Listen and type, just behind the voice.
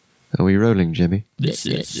Are we rolling, Jimmy? This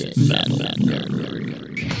is Metal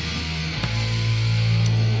Nerd.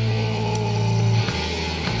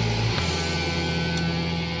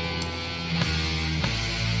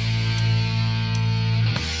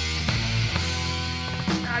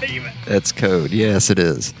 That's code. Yes, it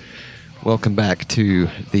is. Welcome back to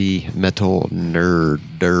the Metal Nerdery.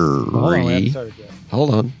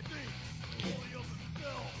 Hold on.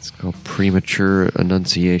 It's called premature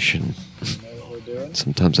enunciation.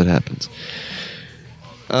 Sometimes it happens.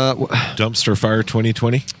 Dumpster Fire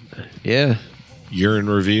 2020? Yeah. Year in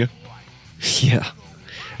review? Yeah.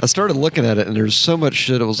 I started looking at it, and there's so much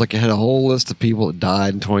shit. It was like it had a whole list of people that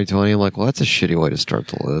died in 2020. I'm like, well, that's a shitty way to start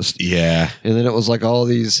the list. Yeah. And then it was like all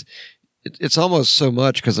these... It's almost so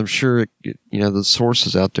much because I'm sure, the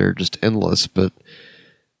sources out there are just endless, but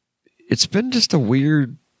it's been just a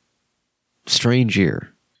weird, strange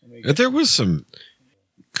year. There was some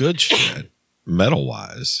good shit,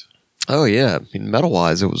 metal-wise. Oh, yeah. I mean,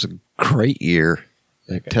 metal-wise, it was a great year.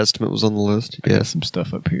 Like Testament was on the list. I got some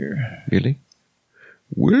stuff up here. Really?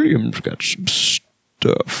 William's got some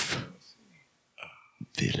stuff.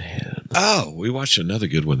 Wilhelm. Oh, we watched another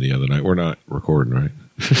good one the other night. We're not recording, right?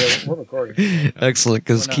 Yeah, we're recording. Excellent,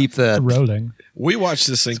 because keep that. Rolling. We watched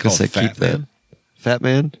this thing called Fat Man. Fat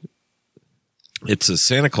Man? It's a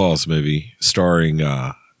Santa Claus movie starring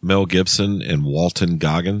Mel Gibson and Walton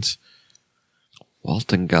Goggins.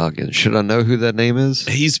 Walton Goggins. Should I know who that name is?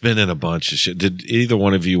 He's been in a bunch of shit. Did either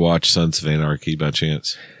one of you watch Sons of Anarchy by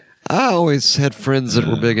chance? I always had friends that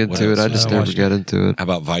were big into it. I just never got into it. How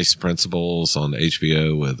about Vice Principals on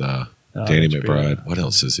HBO with Danny HBO. McBride? What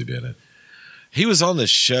else has he been in? He was on this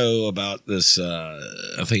show about this, I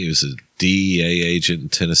think he was a DEA agent in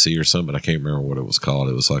Tennessee or something, but I can't remember what it was called.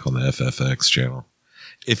 It was like on the FFX channel.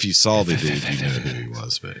 If you saw the dude, you know who he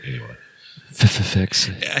was, but anyway. FFX.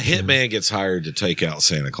 A hitman gets hired to take out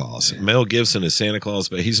Santa Claus. Mel Gibson is Santa Claus,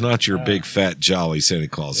 but he's not your big, fat, jolly Santa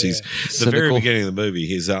Claus. He's the very beginning of the movie.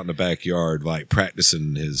 He's out in the backyard, like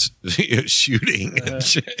practicing his shooting. And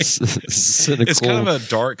shit. It's kind of a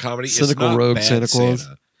dark comedy. Cynical it's not rogue bad Santa Claus.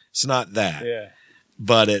 Santa. It's not that. Yeah.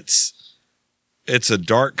 But it's a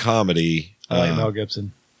dark comedy. I like Mel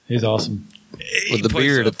Gibson. He's awesome. With the plays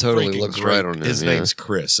beard, a it totally freaking looks great- right on him. His yeah. name's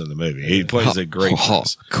Chris in the movie. He plays a great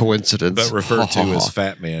Chris, coincidence, but referred to as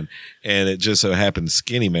Fat Man. And it just so happens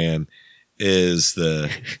Skinny Man is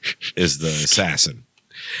the assassin,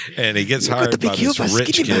 and he gets hired by this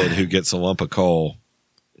rich kid who gets a lump of coal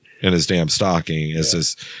in his damn stocking. It's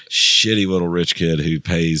this shitty little rich kid who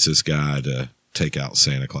pays this guy to take out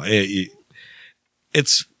Santa Claus.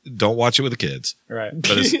 It's don't watch it with the kids, Right.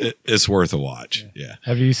 but it's worth a watch. Yeah.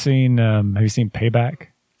 Have you seen Payback?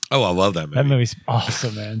 Oh, I love that movie. That movie's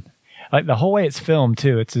awesome, man. Like the whole way it's filmed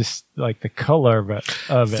too. It's just like the color of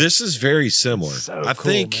it. This is very similar. So I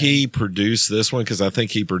cool, think man. he produced this one because I think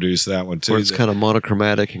he produced that one too. Where it's kind of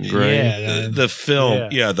monochromatic and gray. Yeah. The film,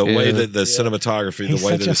 the way that the cinematography, He's the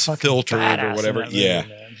way such that a it's fucking filtered badass or in whatever. that movie, Yeah.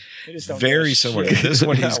 man. They just don't Very give a similar. shit. This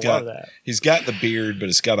one I love that. he's got the beard, but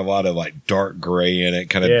it's got a lot of like dark gray in it,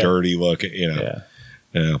 kind of Yeah. dirty look. Yeah.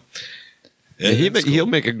 Yeah. He'll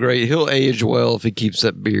make a great. He'll age well if he keeps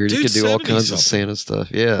that beard. He Dude, can do all 70 kinds of something. Santa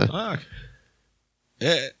stuff. Yeah. Fuck.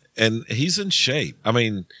 Yeah, and he's in shape. I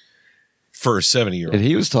mean, for a 70-year-old. And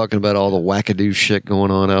he was talking about all the wackadoo shit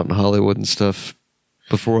going on out in Hollywood and stuff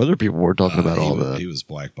before other people were talking about all that. He was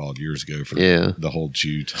blackballed years ago for Yeah. the whole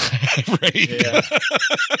Jew right? Yeah.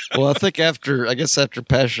 Well, I think after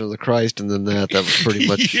Passion of the Christ and then that was pretty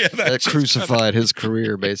much Yeah, that that just crucified his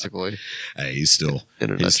career basically. Hey, he's still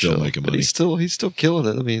In a he's still nutshell. making But money. he's still killing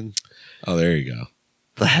it. I mean, Oh, there you go.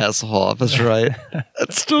 the Hasselhoff, that's right.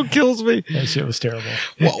 That still kills me. That shit was terrible.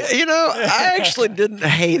 Well, I actually didn't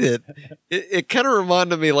hate it. It kind of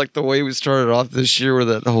reminded me like the way we started off this year with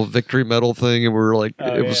that whole victory medal thing, and we were like,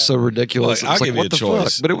 it was so ridiculous. Look, It was I'll like, give you what a the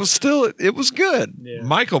choice. fuck? But it was still, it was good. Yeah.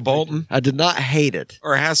 Michael Bolton I did not hate it.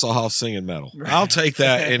 or Hasselhoff singing metal. I'll take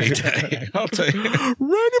that any day. I'll take it.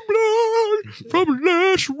 Running blood from a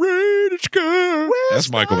lacerated sky.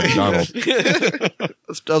 That's Michael McDonald.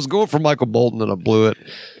 I was going for Michael Bolton and I blew it.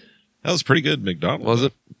 That was pretty good, McDonald. Was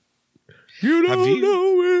it? You Have don't you-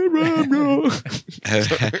 know where I'm going.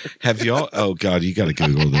 Have y'all? Oh God, you got to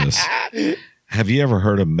Google this. Have you ever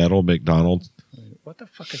heard of Metal McDonald? What the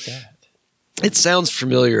fuck is that? It sounds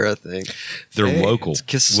familiar, I think. They're Hey, local. it's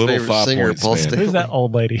Kiss's Little favorite 5 singer, Points Paul band. Stanley. Who's that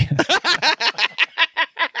old lady?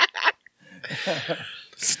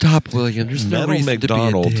 Stop, William. There's no Metal reason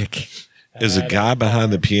McDonald to be a dick. is a guy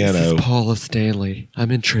behind the This piano is Paula Stanley.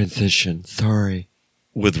 I'm in transition. Sorry.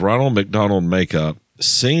 with Ronald McDonald makeup,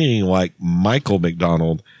 singing like Michael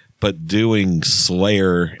McDonald, but doing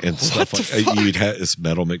Slayer and stuff like you'd have it's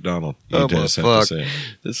Metal McDonald. Oh You'd my just have fuck! to say.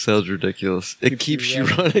 This sounds ridiculous. It keeps you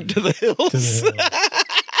running to the hills.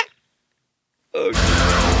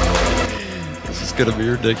 This is gonna be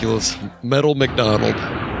ridiculous. Metal McDonald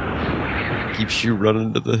keeps you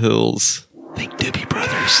running to the hills. Think Doobie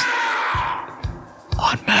Brothers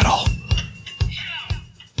on metal.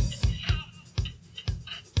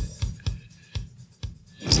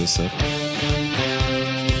 Is this it?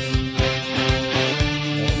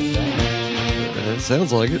 It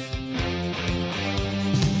sounds like it.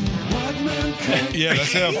 Yeah,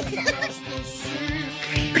 that's him.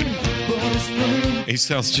 He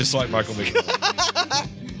sounds just like Michael McDonald.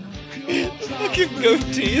 Fucking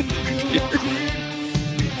goatee.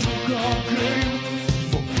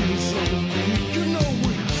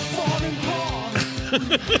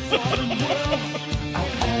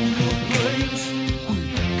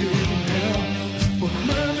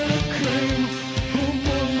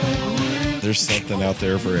 There's something out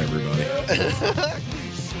there for everybody.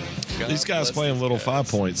 These guys playing little 5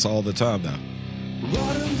 points all the time now.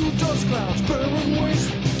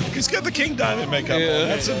 He's got the King Diamond makeup on.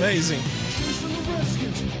 That's amazing.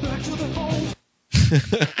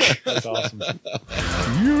 That's awesome.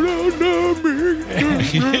 You don't know me.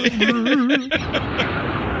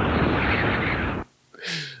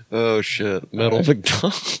 Oh shit! Metal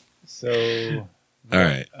McDonald. So, All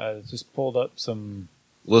right. I just pulled up some.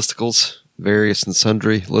 Listicles, various and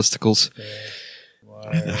sundry listicles.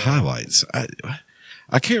 And the highlights.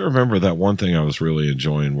 I can't remember that one thing I was really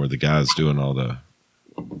enjoying where the guy's doing all the.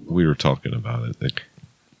 We were talking about it.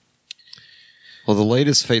 Well, the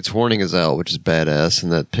latest Fate's Warning is out, which is badass,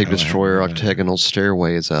 and that Pig Destroyer Octagonal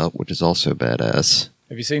Stairway is out, which is also badass.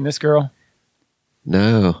 Have you seen this girl?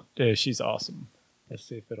 No, Yeah, she's awesome. Let's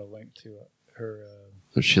see if it'll link to her.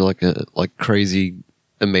 is she like a crazy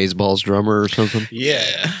Amazeballs drummer or something?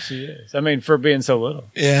 Yeah. She is. I mean, for being so little.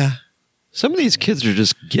 Yeah. Some of these kids are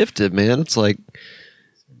just gifted, man. It's like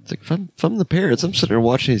if I'm the parents, I'm sitting there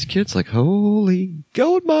watching these kids like, holy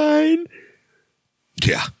gold mine.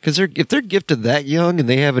 Yeah. Because if they're gifted that young and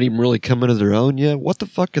they haven't even really come into their own yet, what the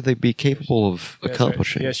fuck could they be capable of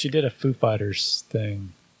accomplishing? Yeah, she did a Foo Fighters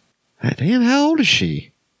thing. Damn, how old is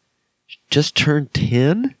she? She just turned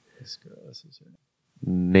 10? This girl, this is her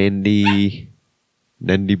name.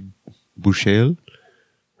 Nandy Bouchel?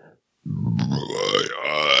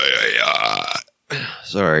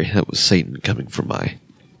 Sorry, that was Satan coming from my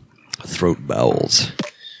throat bowels.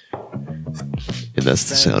 And that's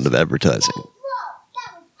the sound of advertising.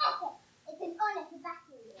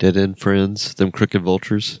 Dead End Friends, them crooked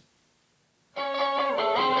vultures.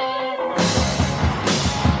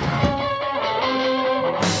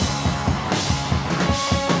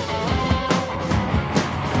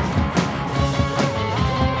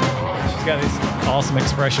 She's got these awesome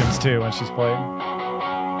expressions too when she's playing.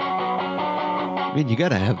 I mean, you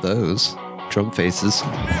gotta have those. Drum faces.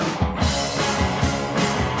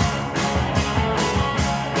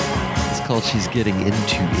 It's called She's Getting Into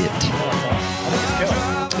It.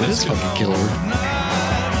 It is fucking killer.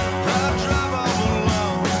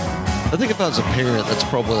 I think if I was a parent, that's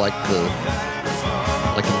probably like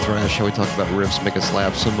in thrash, how we talk about riffs make us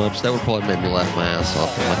laugh so much. That would probably make me laugh my ass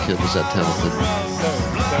off if my kid was that talented.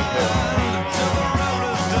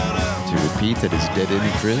 To repeat, that is Dead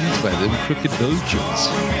End Friends by them Crooked Vultures.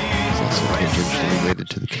 It's also tangentially related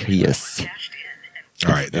to the Kiss.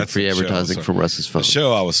 All right. That's free advertising from Russ's phone. The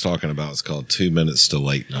show I was talking about is called 2 Minutes to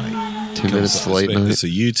Late Night. 2 Minutes to Late Night. It's a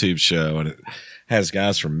YouTube show, and it has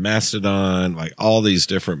guys from Mastodon, like all these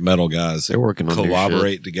different metal guys that They're working on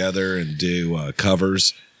collaborate together and do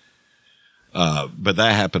covers. But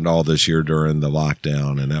that happened all this year during the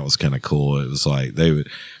lockdown, and that was kind of cool. It was like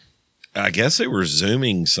I guess they were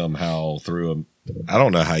Zooming somehow through I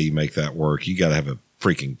don't know how you make that work. You got to have a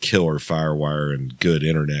freaking killer FireWire and good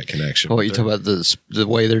internet connection. Oh, you talk about the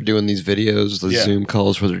way they're doing these videos, the Zoom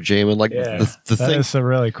calls where they're jamming, like the that thing. is so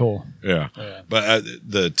really cool. Yeah. But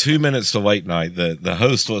the 2 Minutes to Late Night, the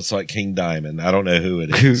host looks like King Diamond. I don't know who it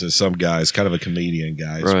is. It's some guy. It's kind of a comedian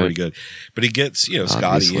guy. He's pretty good. But he gets,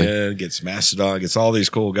 Scotty in, gets Mastodon, gets all these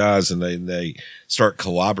cool guys, and they start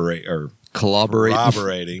collaborating.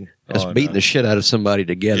 That's beating the shit out of somebody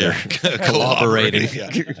together. Yeah. Collaborating.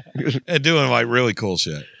 And doing like really cool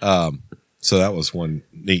shit. So that was one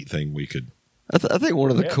neat thing we could. I think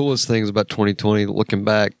one of the coolest things about 2020, looking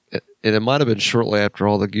back, and it might have been shortly after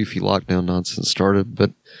all the goofy lockdown nonsense started,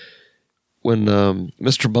 but when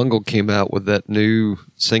Mr. Bungle came out with that new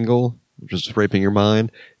single, which was Raping Your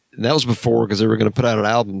Mind, and that was before because they were going to put out an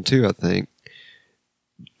album too, I think.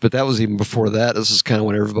 But that was even before that. This is kind of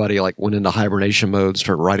when everybody like went into hibernation mode,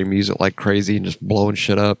 started writing music like crazy and just blowing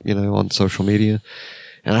shit up, on social media.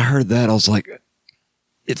 And I heard that, I was like,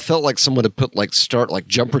 it felt like someone had put like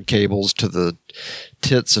jumper cables to the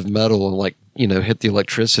tits of metal and like, hit the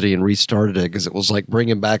electricity and restarted it, because it was like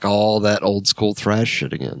bringing back all that old school thrash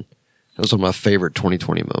shit again. That was one of my favorite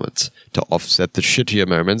 2020 moments, to offset the shittier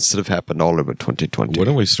moments that have happened all over 2020. When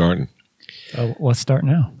are we starting? Let's start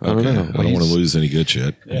now. I don't know. I don't want to lose any good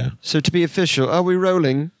shit. Yeah. So to be official, are we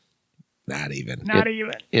rolling? Not even. Not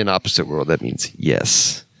even. In opposite world, that means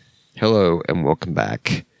yes. Hello and welcome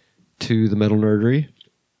back to the Metal Nerdery.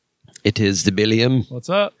 It is the Billiam, What's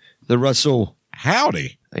up? the Russell,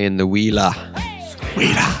 Howdy. and the Wheeler.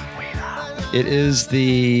 It is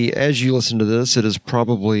as you listen to this, it is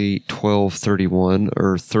probably 12:31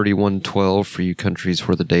 or 31:12 for you countries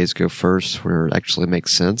where the days go first, where it actually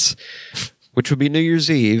makes sense, which would be New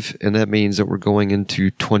Year's Eve, and that means that we're going into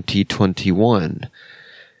 2021,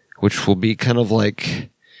 which will be kind of like,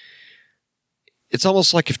 it's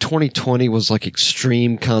almost like if 2020 was like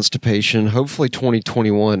extreme constipation, hopefully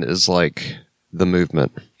 2021 is like the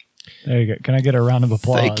movement. There you go. Can I get a round of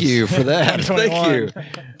applause? Thank you for that. Thank you.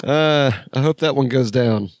 I hope that one goes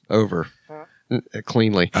down over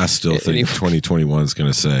cleanly. I still think 2021 is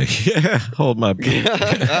going to say, yeah, hold my beer.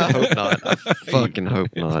 I hope not. I fucking hope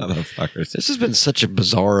not. Motherfuckers. This has been such a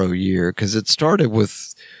bizarro year, because it started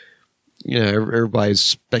with, everybody's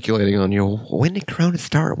speculating on, when did Corona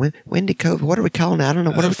start? When did COVID? What are we calling it? I don't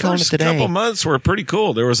know. What are we calling it today? The first couple months were pretty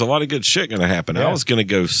cool. There was a lot of good shit going to happen. Yeah. I was going to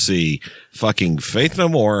go see fucking Faith No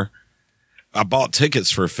More. I bought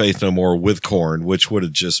tickets for Faith No More with Korn, which would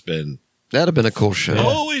have just been That'd have been a cool show.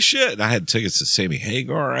 holy shit. And I had tickets to Sammy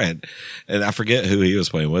Hagar. And I forget who he was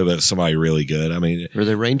playing with, but somebody really good. I mean, Were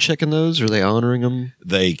they rain checking those? Or are they honoring them?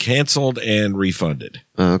 they canceled and refunded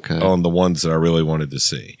Oh, okay. on the ones that I really wanted to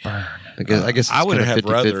see. I guess it's I would kinda have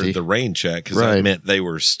rather 50-50. the rain check, because Right. that meant they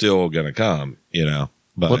were still going to come, But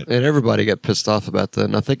Well, and everybody got pissed off about that.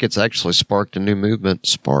 And I think it's actually sparked a new movement,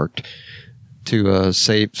 to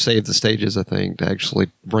save the stages, I think, to actually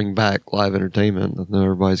bring back live entertainment. I know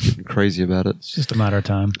everybody's getting crazy about it. It's just a matter of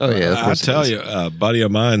time. Oh, yeah. Of I course it tell is. you, a buddy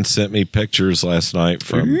of mine sent me pictures last night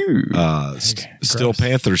from Steel gross.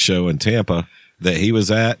 Panther show in Tampa that he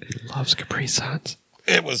was at. Loves Capri Suns.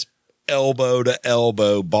 It was elbow to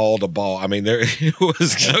elbow, ball to ball. I mean, there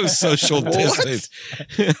was no social distance.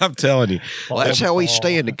 I'm telling you. Well, that's how we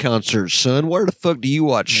stand at concerts, son. Where the fuck do you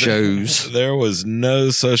watch shows? There was no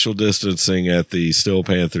social distancing at the Steel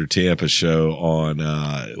Panther Tampa show on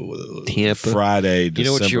Tampa? Friday, You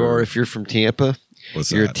know what you are if you're from Tampa?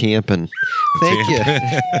 What's You're a that? tampon. Thank you.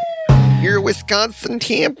 You're a Wisconsin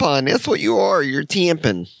tampon. That's what you are. You're a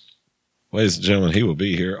tampon. Ladies and gentlemen, he will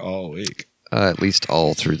be here all week. At least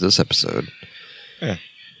all through this episode. I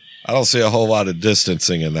don't see a whole lot of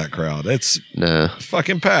distancing in that crowd. It's No.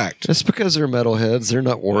 fucking packed. That's because they're metalheads. They're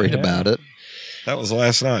not worried Yeah. about it. That was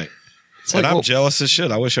last night. It's And like, I'm well, jealous as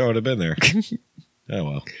shit. I wish I would have been there. Oh,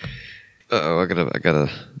 well. I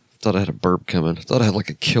thought I had a burp coming. I thought I had like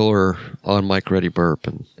a killer on mic ready burp,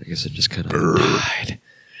 and I guess it just kind of died.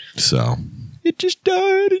 So, It just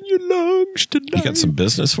died in your lungs tonight. you got some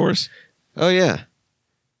business for us? Oh, yeah.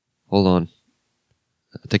 Hold on.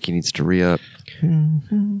 I think he needs to re-up.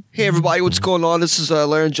 Hey, everybody, what's going on? This is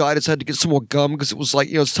laryngitis. I had to get some more gum because it was like,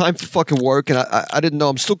 it's time for fucking work, and I didn't know.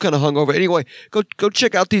 I'm still kind of hungover. Anyway, go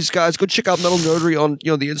check out these guys. Go check out Metal Nerdery on,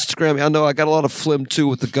 the Instagram. I know I got a lot of phlegm, too,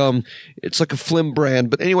 with the gum. It's like a phlegm brand.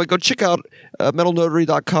 But anyway, go check out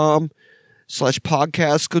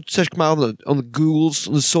metalnerdery.com/podcast. Go check them out on the Googles,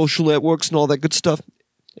 on the social networks, and all that good stuff.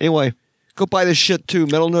 Anyway, go buy this shit, too.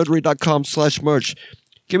 metalnerdery.com/merch.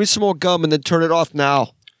 Give me some more gum and then turn it off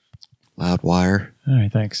now. Loudwire. All right,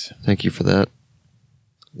 thanks. Thank you for that.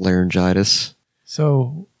 Laryngitis.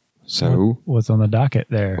 So, So, what's on the docket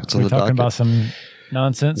there? What's on We're the talking docket? about some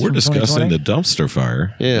nonsense. We're from discussing 2020? the dumpster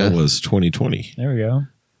fire. Yeah. That was 2020. There we go.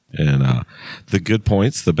 And the good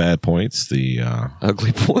points, the bad points, the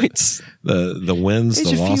ugly points. the wins,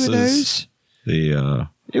 There's the a few of losses, those. the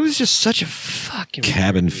It was just such a fucking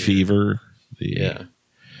cabin weird year. fever, the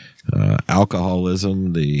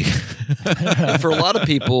alcoholism, the For a lot of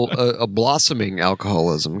people, a blossoming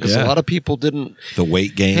alcoholism, because Yeah. a lot of people didn't the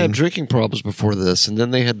weight gain. have drinking problems before this, and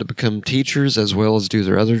then they had to become teachers as well as do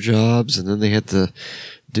their other jobs, and then they had to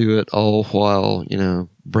do it all while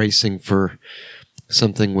bracing for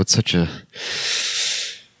something with such a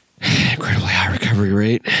incredibly high recovery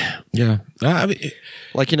rate. Yeah. I mean,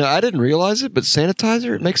 Like, I didn't realize it, but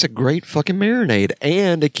sanitizer, it makes a great fucking marinade,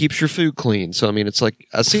 and it keeps your food clean. So, I mean, it's like,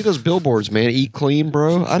 I see those billboards, man. Eat clean,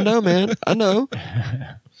 bro. I know, man. I know.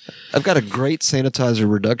 I've got a great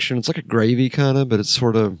sanitizer reduction. It's like a gravy kind of, but it's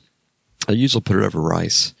sort of. I usually put it over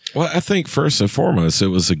rice. Well, I think first and foremost, it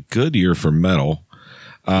was a good year for metal.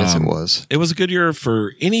 Yes, it was. It was a good year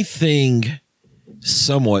for anything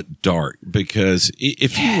somewhat dark, because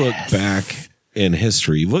if you look back in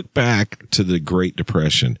history, look back to the Great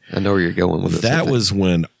Depression. I know where you're going with this. That was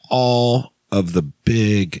when all of the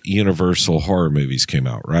big Universal horror movies came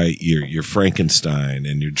out, right? Your Frankenstein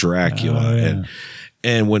and your Dracula,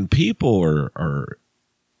 and when people are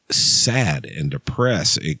sad and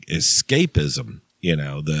depressed, escapism,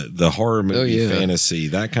 the horror movie, fantasy,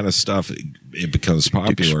 that kind of stuff, it becomes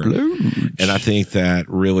popular. And I think that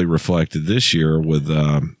really reflected this year with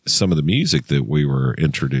some of the music that we were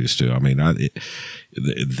introduced to. I mean,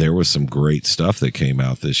 there was some great stuff that came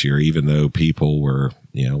out this year, even though people were,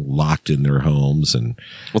 locked in their homes. And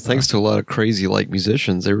well, thanks to a lot of crazy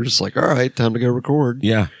musicians, they were just like, all right, time to go record.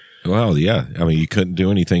 Yeah. Well, yeah. I mean, you couldn't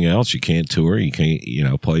do anything else. You can't tour. You can't,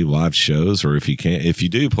 play live shows. Or if you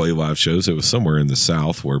do play live shows, it was somewhere in the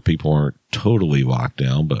South where people aren't totally locked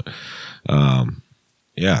down. But,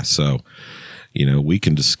 yeah. So, we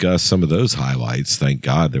can discuss some of those highlights. Thank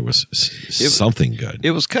God there was something good.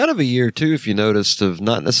 It was kind of a year too, if you noticed, of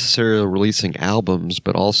not necessarily releasing albums,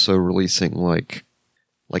 but also releasing like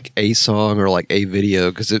a song or a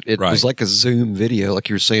video. Cause it was like a Zoom video, like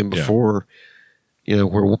you were saying before. Yeah.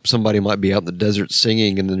 Where somebody might be out in the desert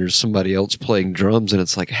singing and then there's somebody else playing drums. And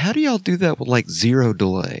it's like, how do y'all do that with zero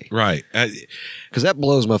delay? Right. Because that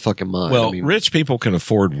blows my fucking mind. Well, rich people can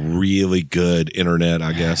afford really good internet,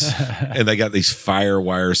 I guess. And they got these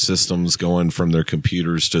FireWire systems going from their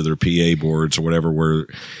computers to their PA boards or whatever, where,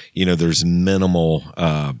 there's minimal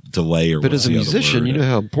delay. But as a musician, you know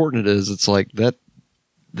how important it is. It's like that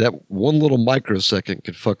one little microsecond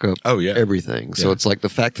could fuck up everything. Yeah. So it's like the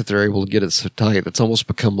fact that they're able to get it so tight, it's almost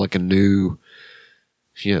become like a new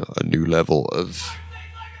level of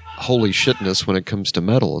holy shitness when it comes to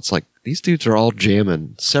metal. It's like these dudes are all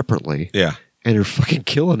jamming separately. Yeah. And they're fucking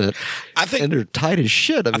killing it. And they're tight as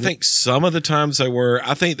shit. I think some of the times they were.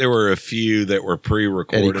 I think there were a few that were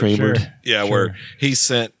pre-recorded. Eddie Kramer. Sure. Yeah, where he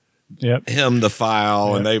sent him the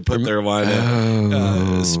file and they put their line in.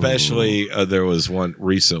 Especially there was one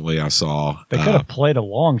recently I saw. They could have played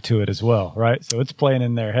along to it as well, right? So it's playing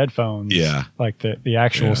in their headphones. Yeah. Like the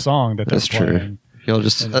actual song that they're playing. True. Y'all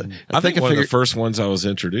just, I think one of the first ones I was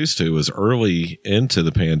introduced to was early into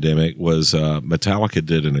the pandemic was Metallica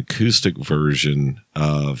did an acoustic version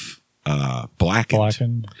of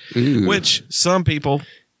Blackened. Which some people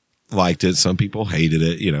liked it. Some people hated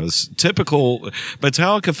it. It's typical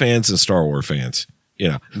Metallica fans and Star Wars fans.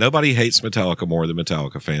 Nobody hates Metallica more than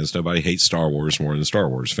Metallica fans. Nobody hates Star Wars more than Star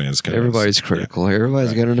Wars fans. Everybody's critical. Yeah.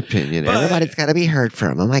 Everybody's got an opinion. But everybody's got to be heard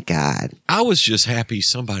from. Oh my God. I was just happy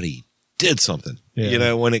somebody did something.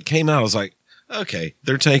 Yeah. When it came out, I was like, okay,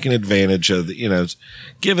 they're taking advantage of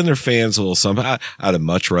giving their fans a little something. I'd have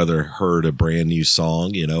much rather heard a brand new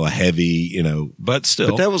song, a heavy, but still.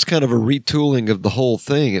 But that was kind of a retooling of the whole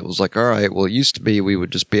thing. It was like, all right, well, it used to be we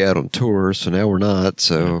would just be out on tour, so now we're not.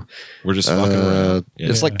 So we're just fucking around. Yeah.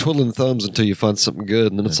 It's like twiddling thumbs until you find something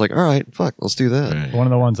good, and then it's like, all right, fuck, let's do that. Right. One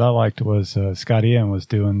of the ones I liked was Scott Ian was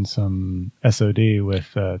doing some SOD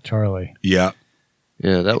with Charlie. Yeah.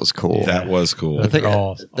 Yeah, that was cool. That was cool. I think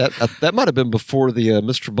that might have been before the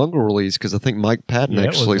Mr. Bungle release, because I think Mike Patton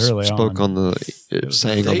actually spoke on the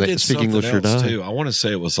saying on that Speak English or Die. Too. I want to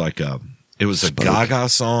say it was like a Gaga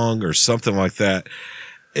song or something like that.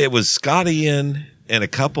 It was Scott Ian and a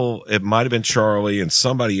couple. It might have been Charlie and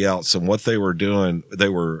somebody else. And what they were doing, they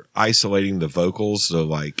were isolating the vocals.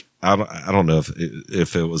 So I don't know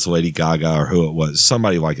if it was Lady Gaga or who it was.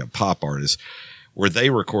 Somebody like a pop artist, where they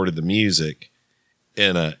recorded the music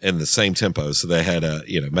in the same tempo. So they had a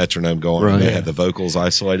metronome going and they had the vocals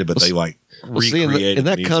isolated, but they recreated and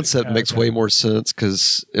that concept makes way more sense,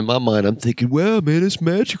 because in my mind I'm thinking, well, man, it's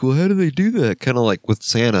magical. How do they do that? Kind of like with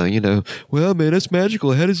Santa, well, man, it's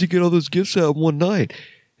magical. How does he get all those gifts out in one night?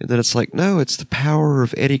 And then it's like, no, it's the power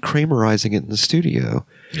of Eddie Kramerizing it in the studio.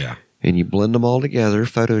 Yeah. And you blend them all together,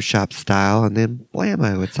 Photoshop style, and then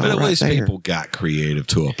blammo, it's all right there. But at least people got creative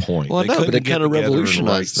to a point. Well, but it kind of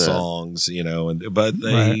revolutionized that. Songs, but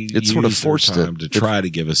they it sort of forced it to try to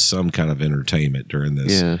give us some kind of entertainment during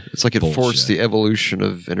this. Yeah, it's like it forced the evolution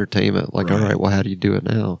of entertainment. Like, all right, well, how do you do it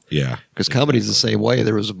now? Yeah, because comedy's the same way.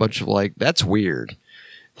 There was a bunch of that's weird.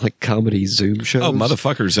 like comedy Zoom shows. Oh,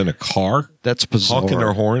 motherfuckers in a car That's bizarre. honking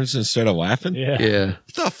their horns instead of laughing. Yeah. Yeah,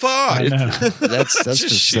 What the fuck? I know. that's Just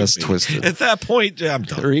just shoot that's me. twisted. At that point, I'm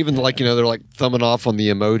done. Or even like they're like thumbing off on the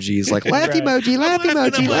emojis, like laugh Right. emoji, laugh I'm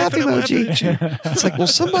emoji, laugh laughing, I'm emoji. It's like, will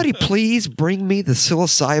somebody please bring me the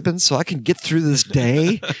psilocybin so I can get through this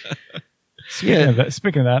day? Speaking of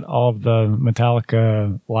that, all of the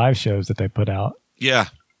Metallica live shows that they put out, Yeah.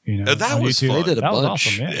 That on was YouTube. fun. They did a That was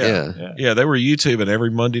bunch. awesome. Yeah. Yeah, they were YouTubing every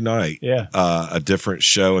Monday night. Yeah. A different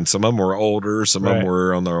show, and some of them were older, some of them Right.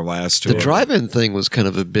 were on their last tour. The drive-in thing was kind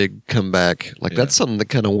of a big comeback. Like that's something that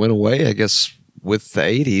kind of went away, I guess, with the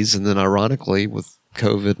 '80s, and then ironically with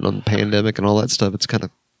COVID and the pandemic and all that stuff, it's kind of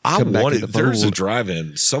I come back wanted. in the There's a fold.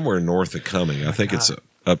 drive-in somewhere north of Cumming. I think it's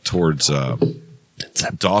up towards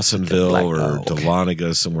Dawsonville or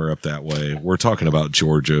Dahlonega, somewhere up that way. We're talking about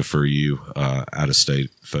Georgia for you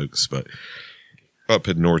out-of-state folks, but up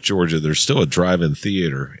in North Georgia, there's still a drive-in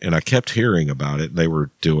theater, and I kept hearing about it. And they were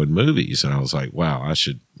doing movies, and I was like, "Wow, I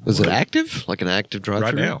should." Was it active? Like an active drive-thru?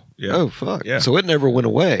 Right now, yeah. Oh fuck. Yeah. So it never went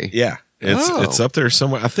away. Yeah. Oh. It's up there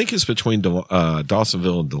somewhere. I think it's between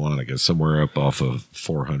Dawsonville and Dahlonega, somewhere up off of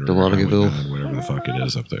 400. or Dahlonegaville. Highway 9, whatever the fuck it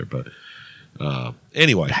is up there. But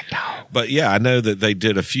anyway, but yeah, I know that they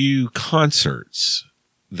did a few concerts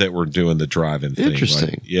that were doing the drive-in thing. Interesting.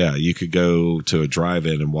 Like, yeah, you could go to a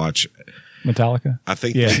drive-in and watch. Metallica. I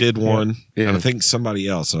think Yeah. they did one, Yeah. and I think somebody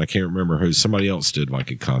else, and I can't remember who. Somebody else did like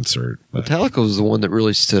a concert. But, Metallica was the one that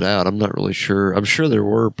really stood out. I'm not really sure. I'm sure there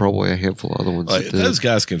were probably a handful of other ones. like, that if did. those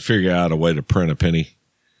guys can figure out a way to print a penny,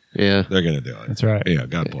 Yeah. they're going to do it. That's right. Yeah,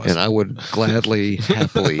 God bless. And them. I would gladly,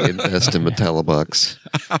 happily invest in Metallibucks.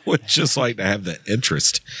 I would just like to have the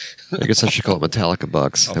interest. I guess I should call it Metallica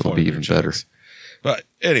Bucks. That would be even better. But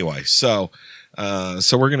anyway, so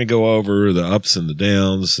we're going to go over the ups and the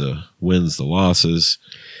downs, the wins, the losses.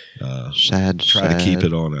 Sad. Try to keep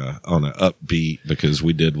it on a upbeat because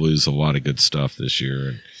we did lose a lot of good stuff this year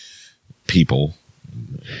and people.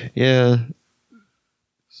 Yeah.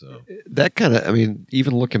 So That kind of, I mean,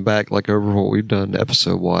 even looking back, like over what we've done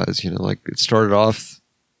episode wise, like it started off,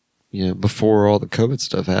 before all the COVID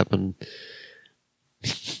stuff happened.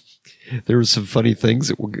 There were some funny things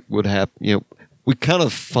that would happen. We kind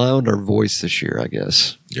of found our voice this year, I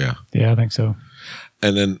guess. yeah. Yeah, I think so.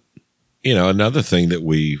 And then, another thing that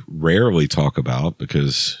we rarely talk about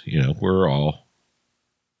because, we're all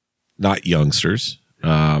not youngsters.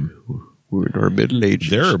 We're in our middle ages.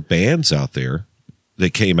 There are bands out there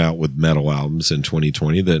that came out with metal albums in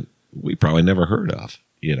 2020 that we probably never heard of,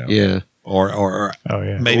 Yeah. or Oh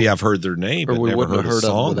yeah. maybe I've heard their name, Or but we never wouldn't heard have heard a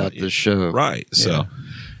of song them without on it. this show. Right. So,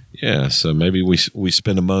 so maybe we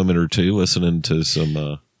spend a moment or two listening to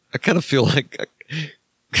some. I kind of feel like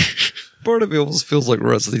part of me almost feels like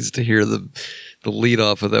Russ needs to hear the lead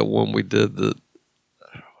off of that one we did.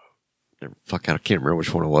 I can't remember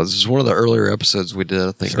which one it was. It was one of the earlier episodes we did,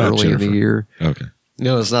 I think, It's not early in Jennifer. the year. Okay.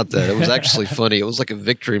 No, it's not that. It was actually funny. It was like a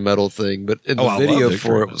victory metal thing, but in Oh, the I love video victory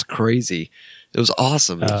for it metal. was crazy. It was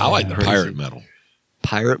awesome. It was I like the crazy. pirate metal.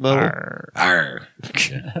 Pirate metal? Arr.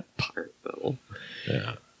 Pirate metal.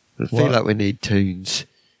 Yeah. I feel like we need tunes.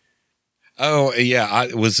 Oh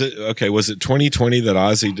yeah. Was it 2020 that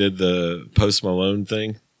Ozzy did the Post Malone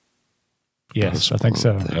thing? Yes, I think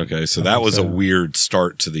so. Okay, so I that think was so. a weird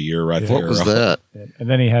start to the year, right Yeah. there. What was that? And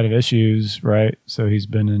then he had issues, right? So he's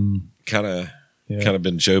been in. Kind of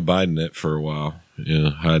been Joe Biden it for a while. Yeah,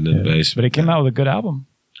 hiding in the But basement. he came out with a good album.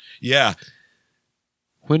 Yeah.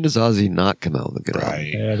 When does Ozzy not come out with a good album?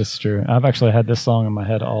 Right. Yeah, that's true. I've actually had this song in my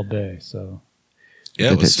head all day. So Yeah.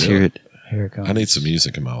 Let's do hear it. it. here it comes. I need some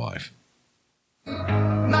music in my life.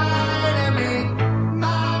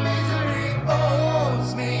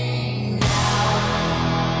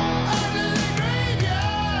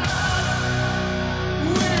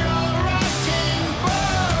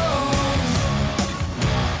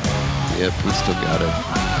 Yep, we still got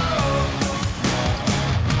it.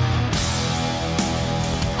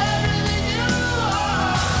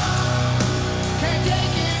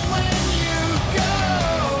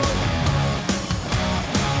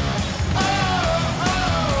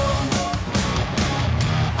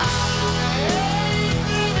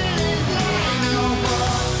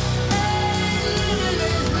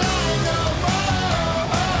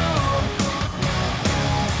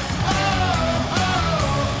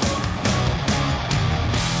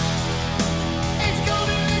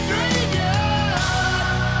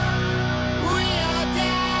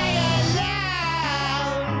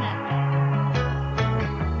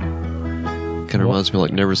 Kind of reminds me of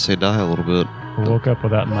like Never Say Die a little bit. I woke up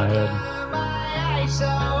with that in my head.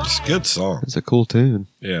 It's a good song. It's a cool tune.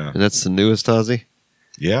 Yeah. And that's the newest Ozzy?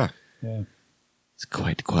 Yeah. Yeah. It's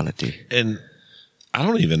quite quality. And I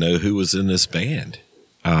don't even know who was in this band.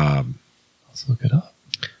 Let's look it up.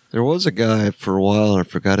 There was a guy for a while, and I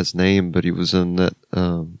forgot his name, but he was in that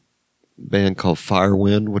band called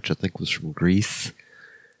Firewind, which I think was from Greece.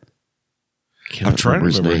 I'm trying to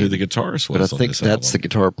remember who the guitarist was. But I think that's the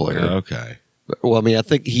guitar player. Okay. Well, I mean, I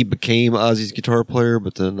think he became Ozzy's guitar player,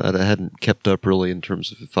 but then I hadn't kept up really in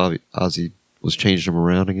terms of if Ozzy was changing him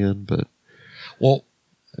around again. But well,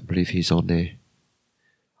 I believe he's on there.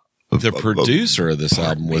 The producer of this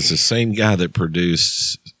album was the same guy that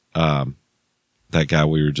produced that guy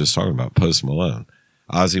we were just talking about, Post Malone.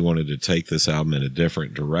 Ozzy wanted to take this album in a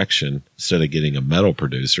different direction instead of getting a metal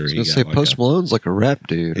producer. I was going to say Post Malone's like a rap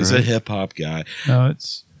dude. He's a hip hop guy. No,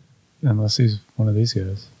 it's unless he's one of these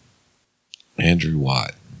guys. Andrew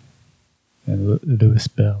Watt and Louis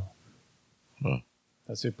Bell. Huh.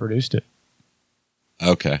 That's who produced it.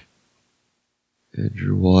 Okay.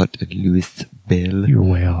 Andrew Watt and Louis Bell. You're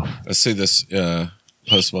way off. Let's see this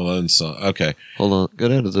Post Malone song. Okay, hold on. Go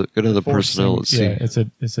down to the personnel. Let's see. Yeah, it's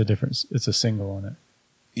a different. It's a single on it.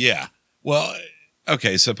 Yeah. Well,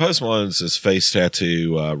 okay. So Post Malone's this face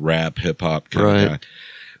tattoo, rap, hip hop kind of guy.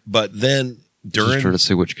 But then during, just trying to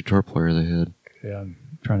see which guitar player they had. Yeah, I'm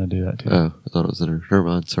trying to do that too. Oh, I thought it was in her. Never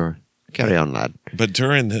mind. Sorry. Carry on, lad. But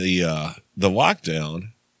during the lockdown,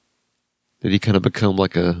 did he kind of become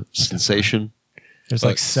like a sensation? There's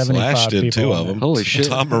like 75 Slash did people 2 of them. Holy shit!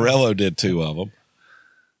 Tom Morello did 2 of them.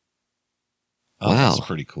 Oh, wow, that's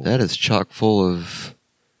pretty cool. That is chock full of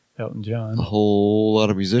Elton John. a whole lot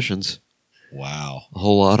of musicians. Wow, A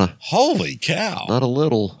whole lot of. holy cow! Not a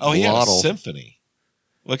little. Oh, he had a lot. symphony.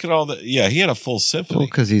 Look at all the. Yeah, he had a full Well, symphony.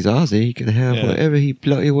 because he's Ozzy, he can have Yeah. whatever he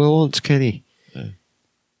bloody well wants, can he?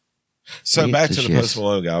 So Yes, back to the yes. Post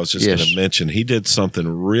Malone guy, I was just Yes. going to mention he did something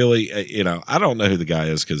really. I don't know who the guy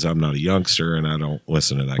is because I'm not a youngster and I don't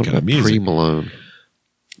listen to that What kind of about music. Pre-Malone?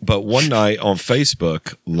 But one night on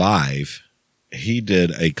Facebook Live, he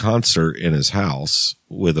did a concert in his house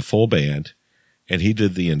with a full band, and he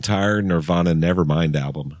did the entire Nirvana Nevermind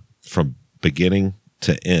album from beginning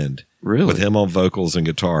to end Really? with him on vocals and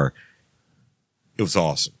guitar. It was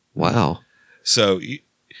awesome. Wow. So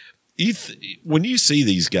when you see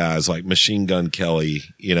these guys like Machine Gun Kelly,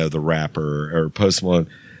 the rapper, or Post Malone,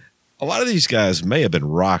 a lot of these guys may have been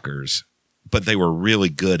rockers, but they were really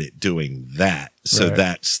good at doing that. So Right.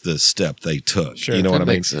 that's the step they took. Sure. You know That what I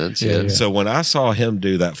mean? makes sense. Yeah, Yeah. yeah. So when I saw him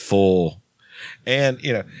do that full, and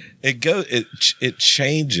it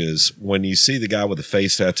changes when you see the guy with the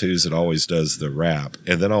face tattoos that always does the rap,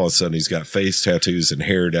 and then all of a sudden he's got face tattoos and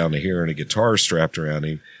hair down to here and a guitar strapped around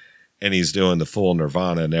him, and he's doing the full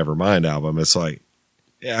Nirvana Nevermind album. It's like,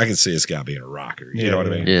 yeah, I can see this guy being a rocker. You know what I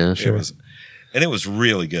mean? Yeah, sure. It was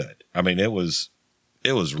really good. I mean, it was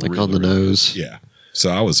Like really, on the really nose. good. Yeah. So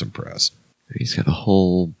I was impressed. He's got a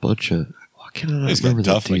whole bunch of. Why can't I not He's remember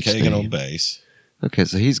got Duff that dude's McKagan on name? bass, Okay,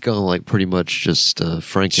 so he's gone like pretty much just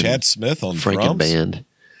Franken. Chad Smith on Franken drums. band.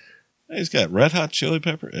 He's got Red Hot Chili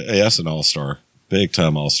Pepper. Hey, that's an all-star.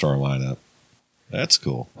 Big-time all-star lineup. That's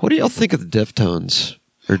cool. What do y'all think of the Deftones?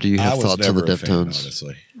 Or do you I have was thoughts on the never a fan, Deftones?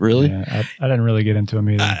 honestly. Really? Yeah, I didn't really get into him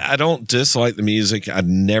either. I don't dislike the music. I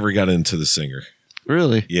never got into the singer.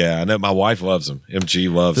 Really? Yeah, I know my wife loves him.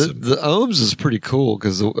 MG loves him. The Ohms is pretty cool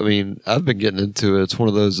because, I mean, I've been getting into it. It's one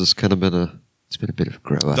of those that's kind of been a bit of a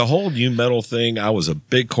grow up. The whole new metal thing, I was a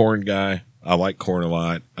big Korn guy. I like Korn a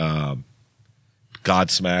lot.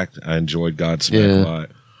 Godsmack, I enjoyed Godsmack a lot.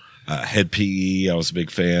 Head PE, I was a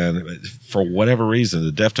big fan. For whatever reason,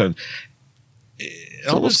 the Deftones, it It's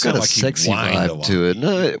almost got sounded a like he sexy whined a vibe lot. to it.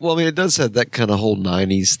 No, well, I mean, it does have that kind of whole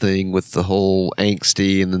 '90s thing with the whole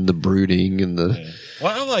angsty and then the brooding and the.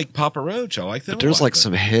 Well, I like Papa Roach. I like them. But there's like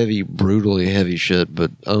some heavy, brutally heavy shit.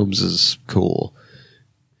 But Ohms is cool.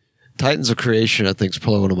 Titans of Creation, I think, is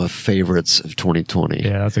probably one of my favorites of 2020.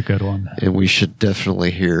 Yeah, that's a good one. And we should definitely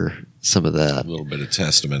hear some of that. a little bit of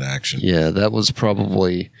Testament action. Yeah, that was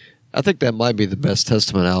probably. I think that might be the best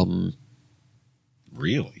Testament album.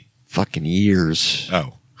 Really? Fucking years.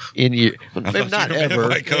 Oh. In year, I thought not you were ever.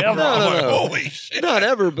 like, No, overall. no, no. Holy shit. Not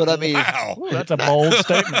ever, but I mean, Wow. Ooh, that's a bold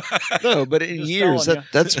statement. no, but in Just years, telling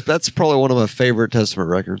that's probably one of my favorite Testament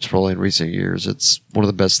records. Probably in recent years, it's one of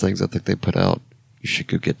the best things I think they put out. You should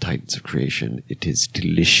go get Titans of Creation. It is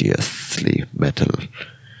deliciously metal. I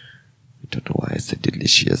don't know why I said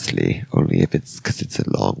deliciously. Only if it's because it's a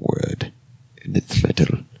long word and it's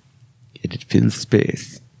metal and it fills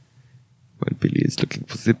space. While Billy is looking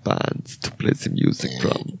for the bands to play the music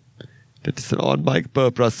from. That is an on mic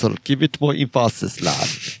burp, Russell. Give it more emphasis, lad.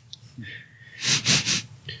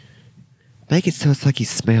 Make it so it's like you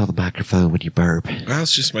smell the microphone when you burp. I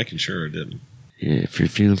was just making sure it didn't. if you're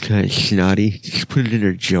feeling kind of snotty, just put it in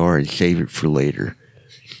a jar and save it for later.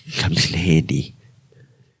 Comes in handy.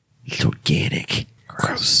 It's organic.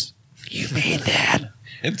 Gross. You made that.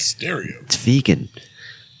 And stereo. It's vegan.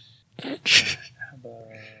 Is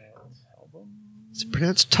it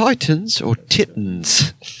pronounced Titans or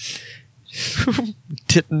Titans?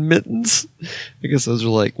 Titten mittens? I guess those are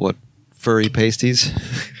like, what, furry pasties?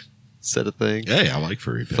 Is that a thing? Hey, I like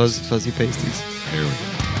furry face. Fuzzy pasties. There we go.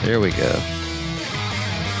 There we go.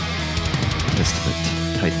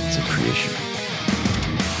 Testament, Titans of creation.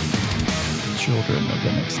 Children of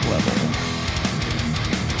the next level.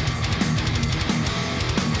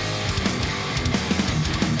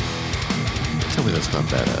 Tell me that's not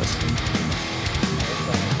badass.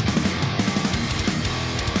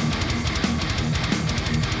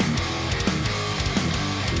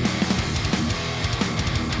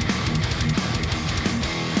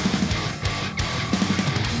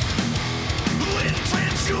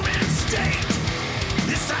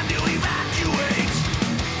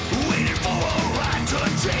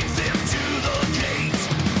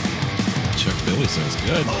 Chuck Billy sounds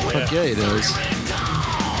good. Fuck yeah, he does. Sounds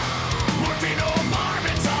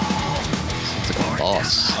like a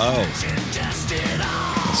boss. Oh.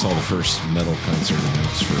 I saw the first metal concert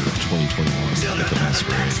announced for 2021 at the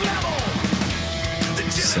Masquerade.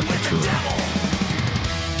 Sepultura.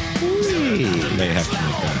 You may have to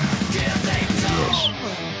make that. Yes.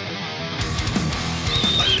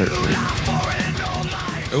 Certainly.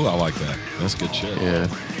 Oh, I like that. That's good shit. Yeah.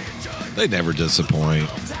 They never disappoint.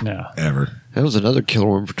 No. Ever. That was another killer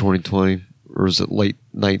one for 2020. Or was it late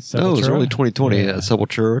night? No, it was Sepultura? early 2020. Yeah. Yeah.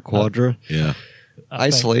 Sepultura, Quadra. Yeah.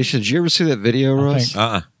 Isolation. Did you ever see that video, I Russ?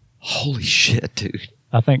 think- Holy shit, dude.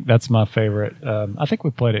 I think that's my favorite. I think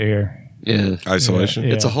we played it here. Yeah. Isolation.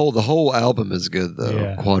 Yeah. It's the whole album is good though.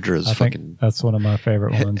 Yeah. Quadra is I fucking. think that's one of my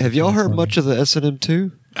favorite ones. Have y'all heard much of the S&M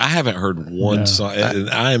 2? I haven't heard one No. song. And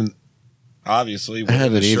I'm obviously I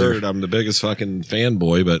haven't either. shirt. I'm the biggest fucking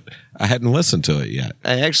fanboy, but I hadn't listened to it yet.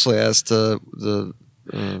 I actually asked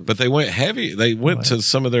But they went heavy. They went to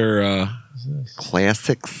some of their.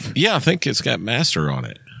 classics. Yeah, I think it's got Master on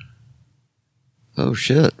it. Oh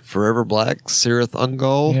shit! Forever Black, Sirith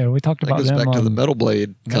Ungol. Yeah, we talked That about goes them back to on the Metal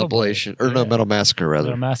Blade Metal compilation, Blade, or no, yeah. Metal Massacre rather.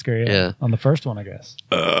 Metal Massacre. Yeah. On the first one, I guess.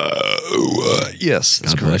 Yes,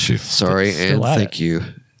 that's God correct. bless you. Sorry, Still and at thank you,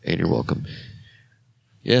 and you're welcome.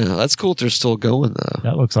 Yeah, that's cool. That they're still going though.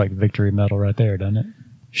 That looks like victory metal right there, doesn't it?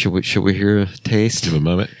 Should we hear a taste Give a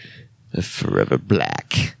moment. of Forever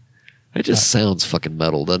Black? It just sounds fucking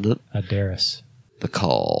metal, doesn't it? I dare us. The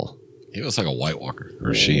Call. He looks like a White Walker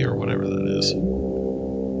or she or whatever that is.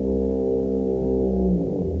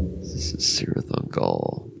 This is Sirith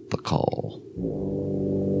Ungol. The Call.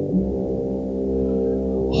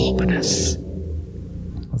 Ominous.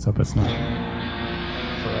 Let's hope it's not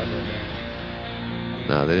forever.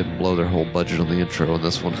 No, they didn't blow their whole budget on the intro in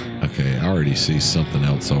this one. Okay, I already see something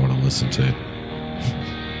else I want to listen to.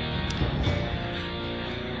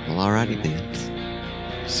 Well, alrighty then.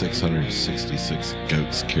 666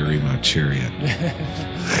 goats carry my chariot.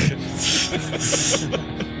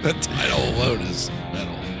 The title alone is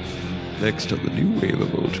metal. Next up, the new wave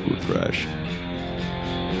of old school thrash.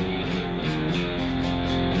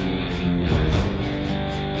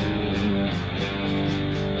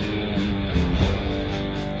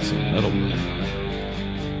 So metal.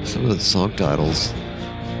 Some of the song titles.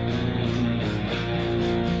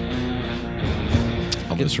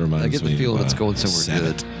 Almost reminds I get the me feeling of, it's going somewhere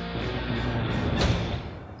Sabbath. good.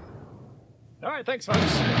 All right, thanks,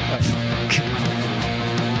 folks.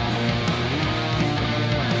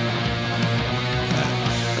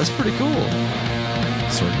 That's pretty cool.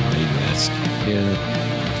 Sort of Maiden-esque. Yeah.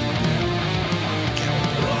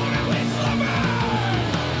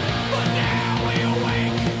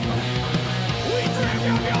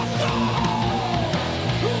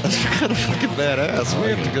 That's kind of fucking badass. We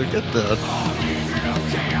have to go get that.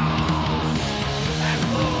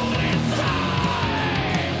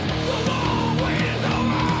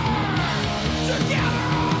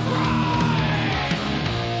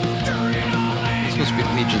 It's supposed to be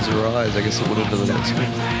Legions Arise. I guess it went into the next one.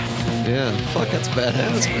 Yeah, fuck, that's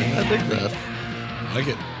badass, man. I dig that. I like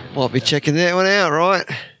it. Might be checking that one out, right?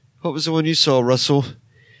 What was the one you saw, Russell?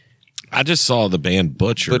 I just saw the band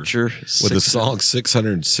Butcher, Butcher. with the song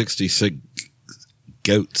 666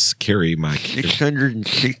 goats carry my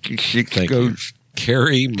 666 Thank goats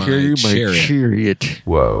carry my carry my chariot. chariot.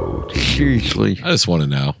 Whoa. Seriously. I just want to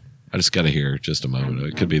know. I just got to hear just a moment.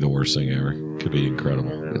 It could be the worst thing ever. Could be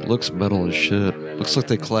incredible. It looks metal as shit. Looks like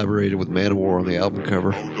they collaborated with Manowar on the album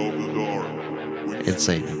cover.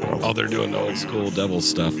 Insane, bro. Oh, they're doing the old school devil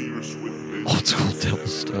stuff. Old school devil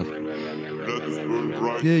stuff.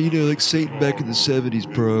 Yeah, you know, like Satan back in the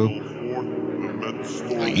 70s, bro.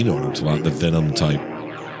 Oh, you know what I'm talking about, the Venom type.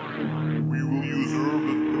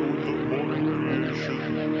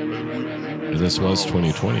 And this was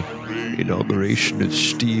 2020. Inauguration of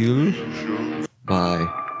Steel by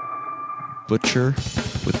Butcher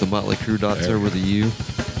with the Motley Crue dots over the U.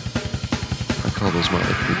 I call those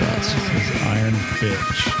Motley Crue dots. Iron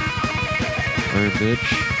Bitch. Iron Bitch.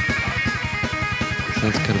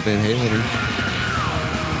 Sounds kind of Van Halen.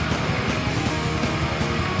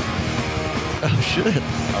 Oh shit! I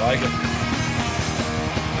like it.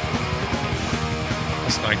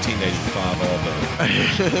 It's 1985 all day.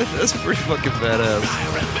 That's pretty fucking badass.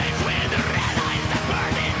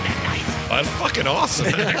 That's fucking awesome,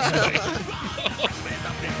 actually.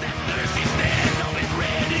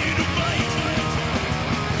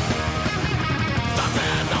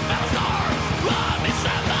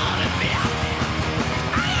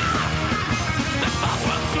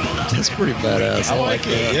 That's pretty badass. I like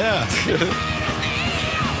it, yeah.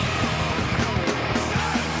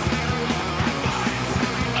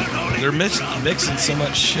 They're mixing so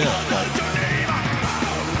much shit.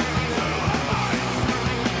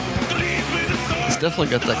 It's definitely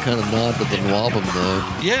got that kind of nod to the Wabum, though.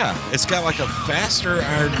 Yeah, it's got like a faster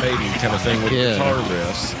Iron Maiden kind of thing with guitar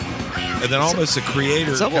riffs. And then almost a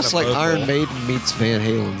creator. It's almost kind like of Iron Maiden meets Van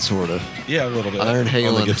Halen, sort of. Yeah, a little bit. Iron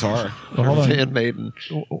Halen. On the guitar. Well, hold on. Van Maiden.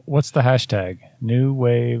 What's the hashtag? New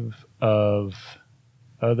wave of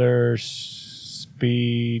other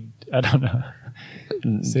speed. I don't know.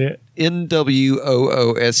 See it? NWOOSTM.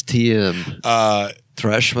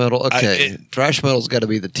 Thrash metal. Okay. Thrash metal's got to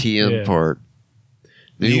be the TM part.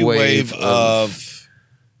 New wave of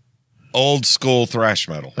old school thrash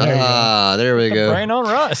metal. There we go. Brain on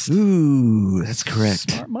Rust. Ooh, that's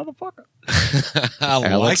correct. Smart motherfucker.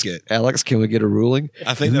 I like it. Alex, can we get a ruling?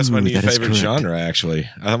 I think that's my Ooh, new that is favorite correct. genre, actually.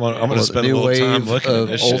 I'm going to spend a new little time wave looking of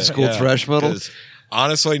at this old shit. school thrash metal? 'Cause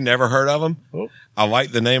honestly, never heard of them. Oh. I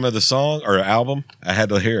like the name of the song or album. I had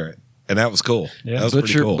to hear it. And that was cool. Yeah. That was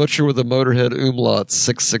pretty cool. Butcher with a Motorhead umlaut.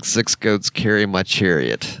 666 goats carry my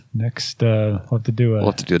chariot. Next, we'll have to do We'll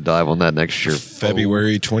have to do a dive on that next year.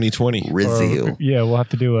 February 2020. Rizio. Yeah, we'll have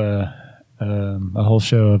to do a whole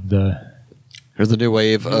show of the. There's the new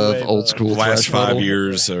wave of wave old of school Last thrash 5 metal.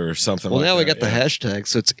 years or something Well, like now that. we got the yeah. hashtag,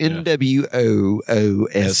 so it's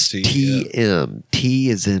NWOOSTM. T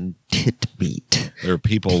is in tit meat. There are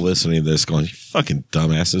people listening to this going, "You fucking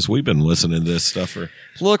dumbasses. We've been listening to this stuff for..."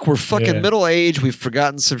 Look, we're fucking Yeah. middle aged. We've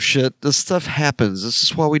forgotten some shit. This stuff happens. This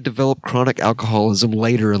is why we develop chronic alcoholism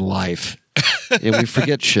later in life, and we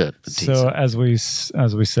forget shit. So as we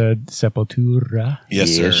said, Sepultura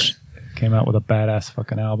Yes, Yes. sir. came out with a badass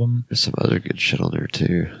fucking album. There's some other good shit on there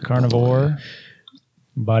too. Carnivore,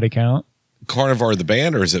 Body Count. Carnivore the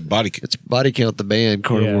band, or is it Body... It's Body Count the band.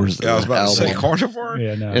 Carnivore's the Yeah, I was about to album. say Carnivore?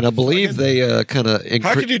 Yeah, no. And I believe they kind of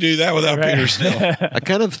How could you do that without Right. Peter Steele? I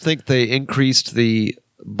kind of think they increased the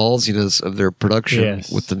ballsiness of their production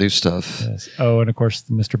Yes. with the new stuff. Yes. Oh, and of course,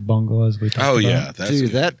 Mr. Bungle, as we talked about. Oh, yeah. That's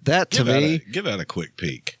Dude, good. that to me, Give that a quick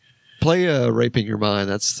peek. play "Raping Your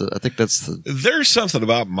Mind." I think that's the There's something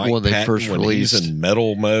about Mike When they Patton first when released. he's in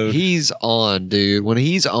metal mode. he's on, dude. When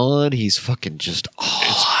he's on, he's fucking just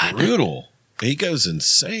It's on. brutal. He goes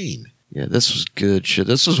insane. Yeah, this was good shit.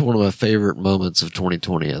 This was one of my favorite moments of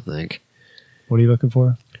 2020. I think. What are you looking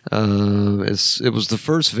for? It was the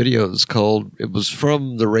first video. It was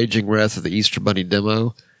from the Raging Wrath of the Easter Bunny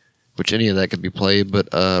demo, which any of that could be played. But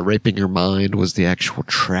 "Raping Your Mind" was the actual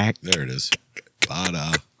track. There it is.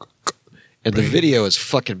 Bada. And the video is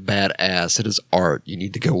fucking badass. It is art. You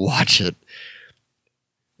need to go watch it.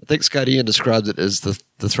 I think Scott Ian described it as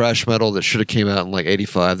the thrash metal that should have came out in like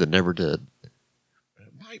 85 that never did.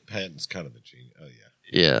 Mike Patton's kind of a genius. Oh,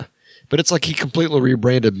 yeah. Yeah. But it's like he completely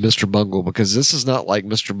rebranded Mr. Bungle because this is not like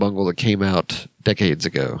Mr. Bungle that came out decades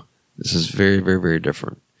ago. This is very, very, very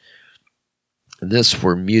different. And this,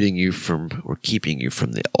 we're keeping you from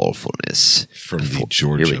the awfulness. From the Here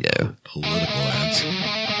Georgia we go. political ads.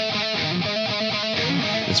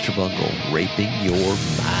 Mr. Bungle, raping your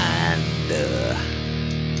mind.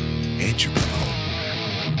 And your butthole.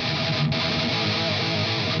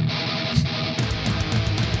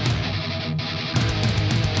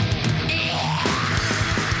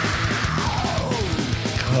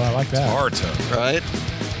 Oh, I like that. Arto. Right?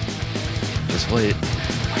 Just wait.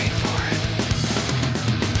 Wait for it.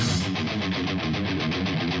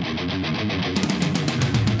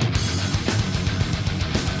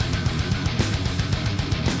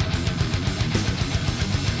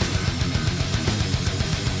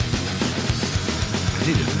 I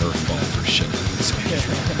need a Nerf ball for shit like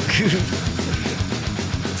this.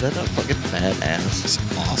 Is that not fucking badass?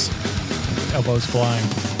 It's awesome. Elbows flying.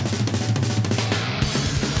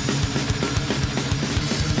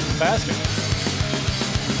 Faster.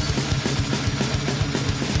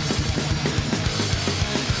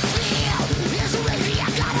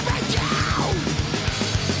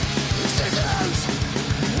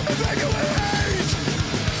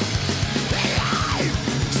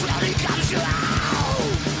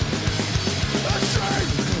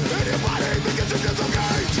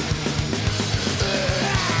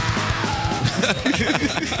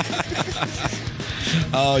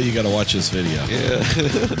 Oh, you got to watch this video. Yeah.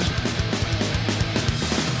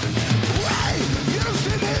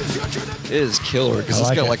 It is killer because I it's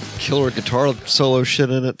like got it. like killer guitar solo shit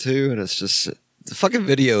in it too, and it's just the fucking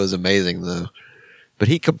video is amazing though. But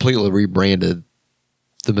he completely rebranded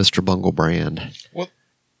the Mr. Bungle brand. Well,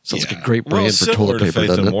 Sounds like a great brand for similar toilet to paper, Faith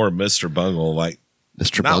doesn't No it? More, Mr. Bungle, like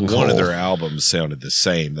Mr. not Bungle. one of their albums sounded the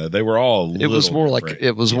same. Though they were all. It was more like different.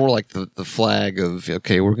 it was more like the flag of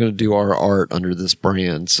okay, we're going to do our art under this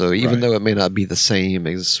brand. So even Right. though it may not be the same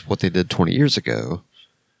as what they did 20 years ago,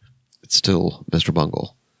 it's still Mr.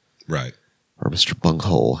 Bungle right. or Mr.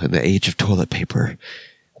 Bunghole in the age of toilet paper.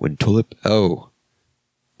 When toilet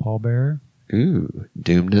Pallbearer.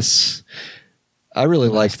 Doomness. I really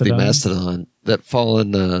liked the Mastodon. That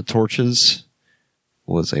Fallen Torches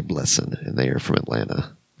was a blessing, and they are from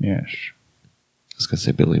Atlanta. Yes. I was going to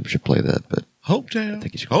say Billy should play that, but Hopetown. I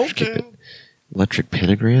think you should keep it. Electric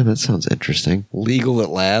Pentagram, that sounds interesting. Legal at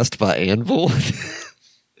Last by Anvil.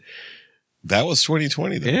 That was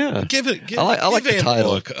 2020. Though. Yeah. Give I like the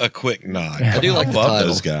Anvil title. a quick nod. I do like the love title.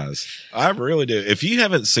 those guys. I really do. If you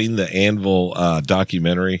haven't seen the Anvil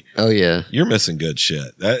documentary, Oh, yeah. you're missing good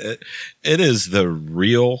shit. It is the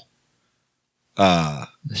real.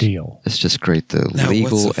 Deal. It's just great, though. Now,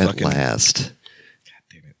 Legal what's the at fucking- Last.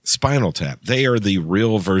 Spinal Tap. They are the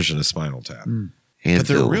real version of Spinal Tap. Anvil, But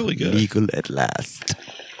they're really good. Legal at Last.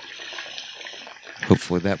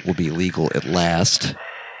 Hopefully that will be legal at last.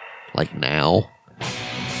 Like now.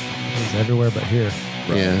 It's everywhere but here.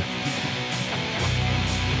 Yeah.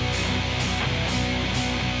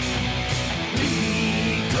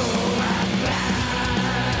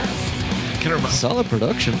 Can I remind- Solid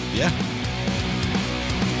production. Yeah.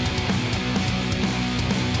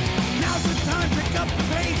 Now's the time, pick up the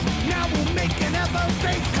pace. Now we'll make an effort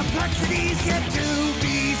face. Complexities yet to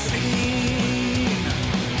be seen.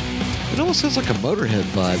 It almost sounds like a Motorhead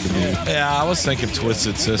vibe to me. Yeah, I was thinking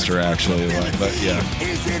Twisted Sister actually, but yeah.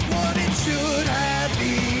 Is it what it should have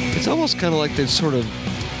been? It's almost kind of like they've sort of.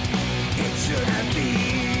 It should have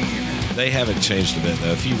been. They haven't changed a bit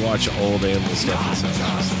though. If you watch old Anvil stuff, it sounds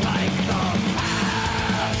awesome. Like the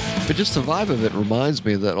But just the vibe of it reminds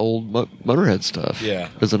me of that old Motorhead stuff. Yeah.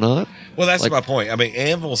 Is it not? Well, that's Like- my point. I mean,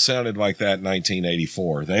 Anvil sounded like that in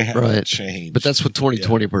 1984. They haven't Right. changed. But that's with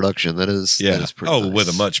 2020 production. That is. yeah. That is pretty Oh, nice. with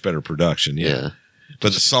a much better production. Yeah. Yeah.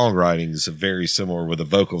 But the songwriting is very similar, where the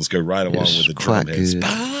vocals go right along It's with the drum quite hits. good.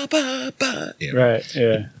 Ba, ba, ba. Yeah. Right.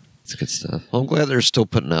 Yeah. It's good stuff. Well, I'm glad they're still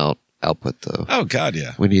putting out output, though. Oh God,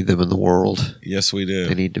 yeah. We need them in the world. Yes, we They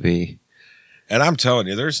do. need to be. And I'm telling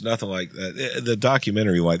you, there's nothing like that. The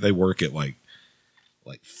documentary, like they work at like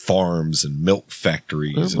farms and milk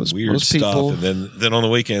factories Well, and most weird stuff, people- and then on the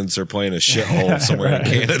weekends they're playing a shithole somewhere in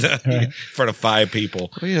Canada in front of 5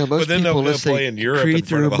 people. Well, most But then people, they'll unless they play in Europe create in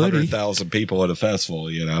front of their own money, 100,000 people at a festival,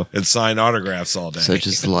 and sign autographs all day. such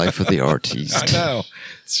is the life of the artist. I know,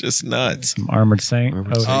 it's just nuts. Some Armored Saint.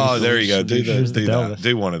 Armored Oh, Saint. Oh, there you go. Do Here's the that. Elvis.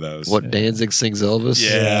 Do one of those. What Danzig sings Elvis?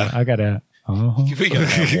 Yeah. I gotta. Oh, We gotta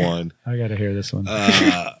have one. I gotta hear this one.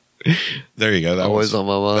 There you go. That Always one's, on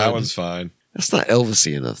my mind. That one's fine. That's not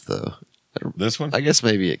Elvis-y enough, though. This one, I guess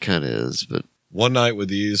maybe it kind of is, but One Night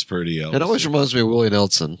with You is pretty Elvis. it always reminds me of Willie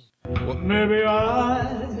Nelson. Maybe I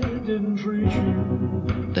didn't treat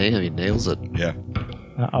you Damn, he nails it. Yeah.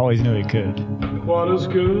 I always knew he could. quite as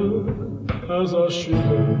good as I should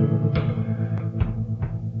have.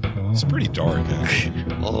 It's pretty dark, actually.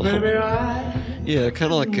 Oh, Maybe I yeah,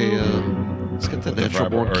 kind of like a. It's got that Natural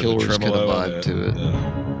Born Or the Killers kind of tremolo vibe and to it.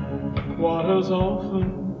 what as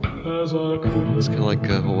often as I could. It's kind of like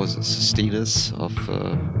what was it, Sistinus off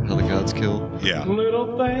How the Gods Kill. Yeah.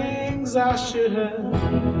 Little things I should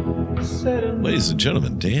have said and Ladies and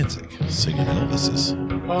gentlemen, Danzig singing Elvis's I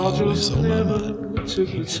just Always on My never took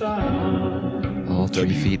the time. All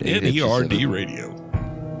 3 feet 8 inches. NERD Radio.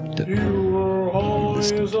 You were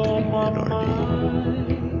always Listen to on my NRD. mind.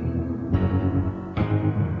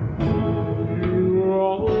 You were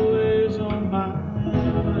always on my mind.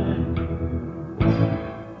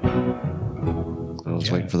 I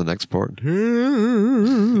was waiting for the next part.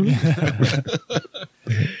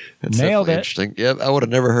 It's Nailed definitely it. interesting. Yep, I would have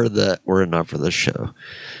never heard that were it not for this show.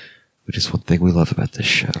 Which is one thing we love about this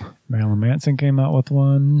show. Marilyn Manson came out with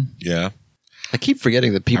one. Yeah. I keep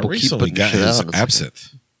forgetting that people I keep recently putting got shit his out.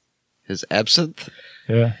 absinthe. His absinthe?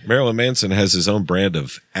 Yeah. Marilyn Manson has his own brand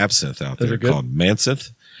of absinthe out Those there are good. called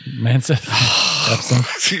Mansith. Manson.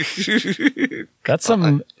 That's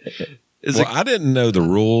some. I didn't know the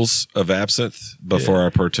rules of absinthe before I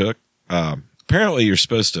partook. Apparently, you're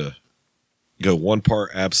supposed to go 1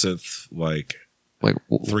 part absinthe, like Like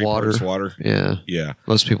 3 water. parts water. Yeah. Yeah.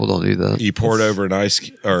 Most people don't do that. You pour it over an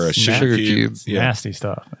ice or a sugar cube. Yeah. Nasty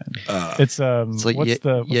stuff, man. It's It's like what's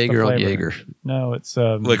the Jaeger on flavor? Jaeger. No, it's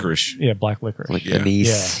Licorice. Yeah, black licorice. Like Yeah.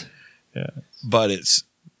 anise. Yeah. But it's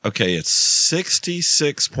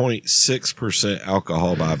 66.6%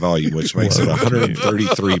 alcohol by volume, which makes it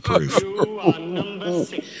 133 proof.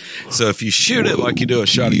 So if you shoot it like you do a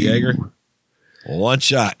shot of Jaeger, 1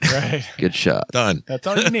 shot, Right. Good shot. done. That's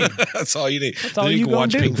all you need. That's all you need. all Then you you can gonna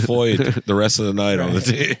watch do. Pink Floyd the rest of the night on the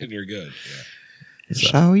day, and you're good.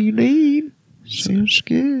 That's all you need. Sounds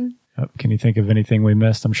good. Can you think of anything we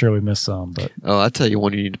missed? I'm sure we missed some, but Oh, I'll tell you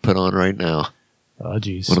one you need to put on right now. oh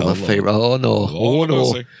geez. One of my Lord. favorite. Oh, no. Oh, Lord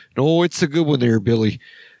no. mercy. No, it's a good one there, Billy.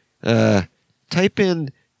 Type in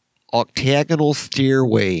Octagonal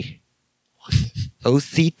Stairway.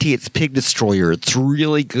 OCT, it's Pig Destroyer. It's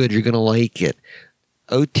really good. You're going to like it.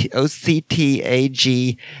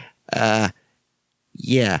 OCTAG.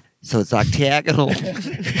 Yeah. So it's octagonal.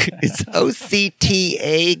 It's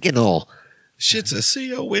OCTagonal. Shit's a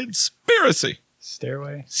conspiracy.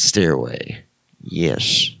 Stairway. Stairway.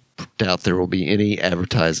 Yes. Doubt there will be any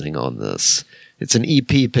advertising on this. It's an EP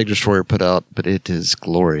Pig Destroyer put out, but it is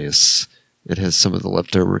glorious. It has some of the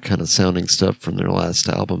leftover kind of sounding stuff from their last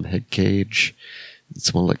album, Head Cage, and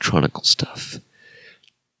some electronical stuff.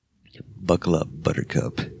 Buckle up,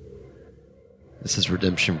 Buttercup. This is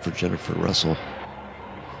Redemption for Jennifer Russell.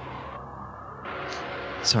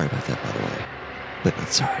 Sorry about that, by the way. But not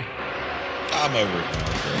sorry. I'm over it now.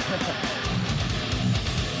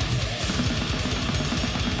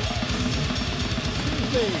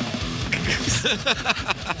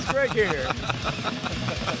 Greg here.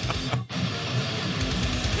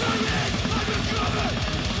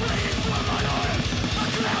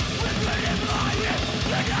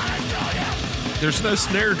 There's no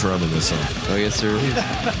snare drum in this song. Oh, yes, there is.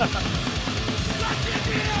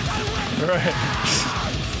 Right.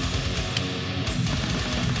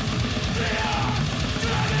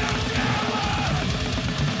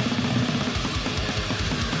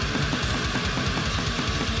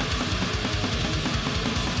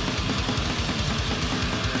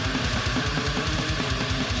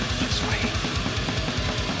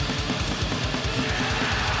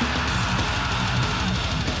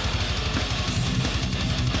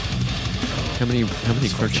 How many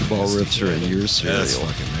Crunchy Ball riffs are in your cereal? That's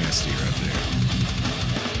fucking nasty right there.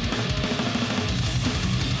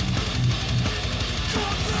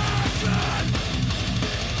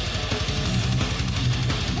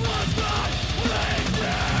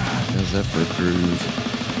 How's that for a groove?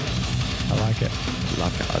 I like it.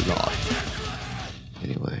 Like it a lot.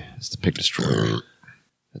 Anyway, it's the Pig Destroyer.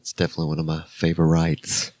 That's definitely one of my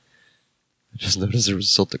favorites. I just noticed there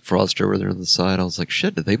was Celtic Frost over there on the side. I was like,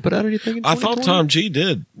 shit, did they put out anything in I thought 2020? Tom G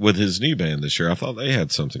did with his new band this year. I thought they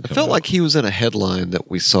had something I coming felt up. like he was in a headline that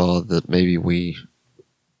we saw that maybe we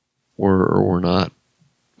were or were not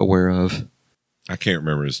aware of. I can't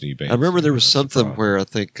remember his new band. I remember there was That's the something problem. where I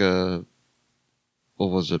think, what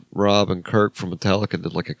was it? Rob and Kirk from Metallica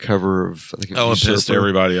did like a cover of, I think it was Oh, it pissed Usurper.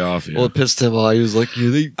 everybody off. Yeah. Well, it pissed him off. He was like,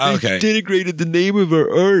 they Okay. denigrated the name of our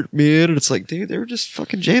art, man. And it's like, dude, they were just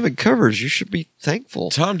fucking jamming covers. You should be thankful.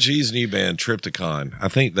 Tom G's new band, Triptychon, I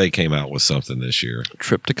think they came out with something this year.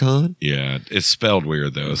 Triptychon? Yeah, it's spelled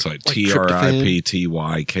weird, though. It's like Like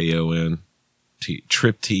Triptykon.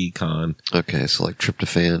 Triptychon. Okay, so like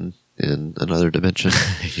tryptophan in another dimension.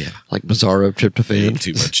 Yeah. Like Bizarro tryptophan.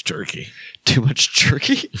 Too much turkey. Too much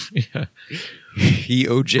jerky? Yeah. He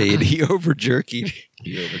OJ'd. He over jerkied.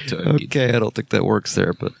 Okay. Okay, I don't think that works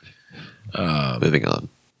there, but moving on.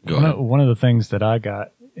 Go ahead. One of the things that I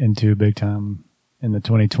got into big time in the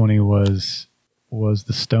 2020 was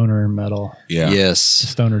the stoner metal, Yeah. Yes.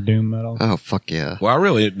 stoner doom metal. Oh, fuck yeah. Well, I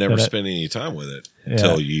really never That I- spent any time with it Yeah.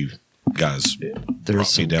 until you guys. There's brought me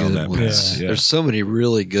some down good that ones. path. Yeah. There's so many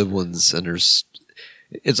really good ones, and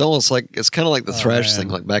it's almost like it's kind of like the thrash man. thing.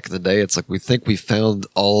 Like back in the day, it's like we think we found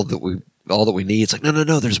all that we need. It's like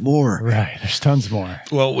no, there's more. Right. There's tons more.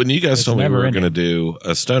 Well, when you guys It's told me we never were ending. going to do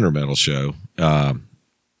a stoner metal show,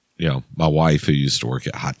 my wife who used to work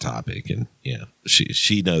at Hot Topic, and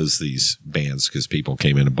she knows these bands because people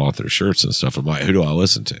came in and bought their shirts and stuff. I'm like, who do I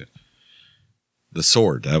listen to? The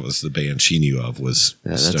Sword. That was the band she knew of. Was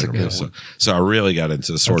that's a Stoner good Mist. one. So I really got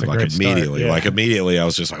into the Sword That's a like great start, immediately. yeah. Like immediately, I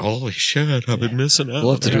was just like, "Holy shit! I've been missing out."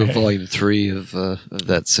 We'll have to do a volume 3 of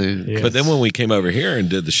that soon. Yeah. But then when we came over here and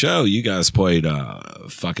did the show, you guys played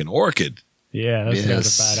fucking Orchid. Yeah, those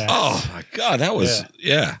Yes. guys are badass. Oh my god, that was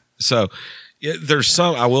yeah. So yeah, there's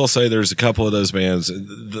some. I will say there's a couple of those bands,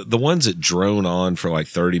 the ones that drone on for like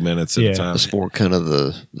 30 minutes at a Yeah. time. It's more kind of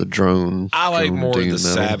the drone. I like drone more doom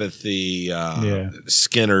the metal. Sabbathy, Yeah.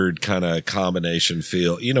 Skinnerd kind of combination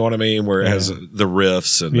feel. You know what I mean? Where it has the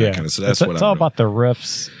riffs and that kind of stuff. That's it's, what it's I'm all doing. about the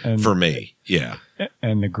riffs and For me. Yeah,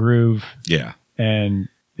 and the groove yeah. and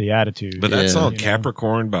the attitude. But that Yeah. song You know?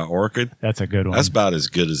 Capricorn by Orchid. That's a good one. That's about as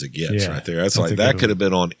good as it gets Yeah, right there. That's that's like a that good could have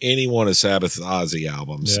been on any one of Sabbath's Ozzy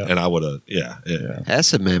albums, Yeah. and I would have. Yeah.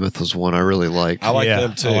 Acid Mammoth was one I really liked. I like Yeah,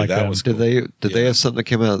 them too. I like that them. was Did cool. they Yeah. have something that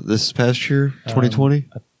came out this past year, 2020?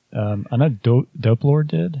 I know Dope Lord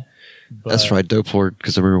did. But, That's right, Dope Lord,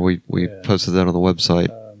 because I remember we Yeah. posted that on the website.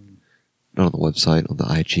 Not on the website, on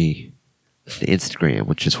the IG. The Instagram,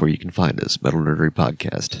 which is where you can find us, Metal Nerdery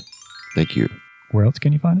Podcast. Thank you. Where else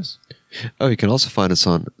can you find us? Oh, you can also find us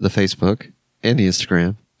on the Facebook and the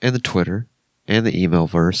Instagram and the Twitter and the email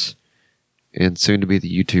verse and soon to be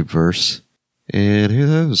the YouTube verse. And who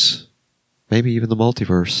knows? Maybe even the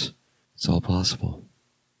multiverse. It's all possible.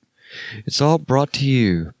 It's all brought to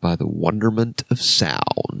you by the wonderment of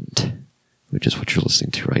sound, which is what you're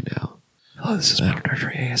listening to right now. Oh, this is Metal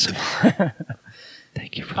Nerdery ASMR.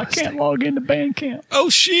 Thank you for I listening. can't log into Bandcamp. Oh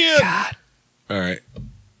shit! God All right.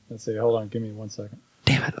 Let's see. Hold on. Give me 1 second.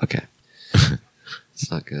 damn it. Okay. It's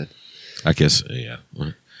not good. I guess yeah.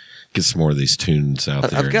 Get some more of these tunes out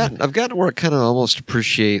there. I've gotten where I kind of almost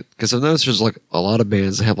appreciate, because I've noticed there's like a lot of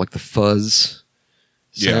bands that have like the fuzz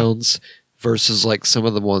Yeah. sounds versus like some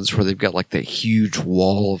of the ones where they've got like that huge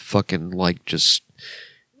wall of fucking like just,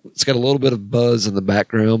 it's got a little bit of buzz in the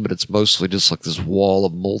background, but it's mostly just like this wall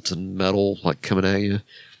of molten metal like coming at you.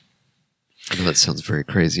 I know that sounds very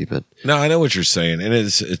crazy, but No, I know what you're saying, and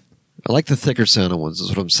I like the thicker sounding ones is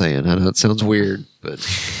what I'm saying. I know it sounds weird, but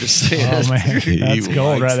just saying. Oh man, that's He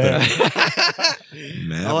gold right likes there.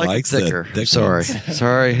 Matt I like likes the thicker. the thick Sorry. ones.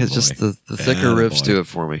 Sorry. It's Boy. just the thicker riffs Attaboy. do it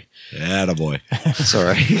for me. Attaboy.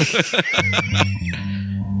 Sorry.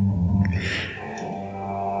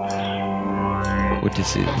 What do you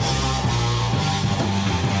see?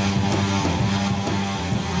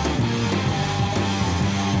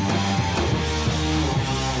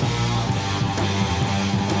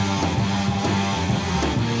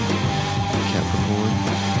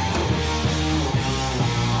 Capricorn.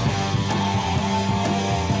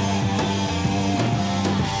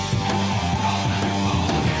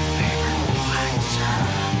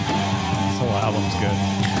 This whole album's good.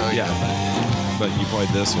 Yeah, but you played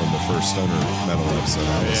this one, the first Stoner Metal episode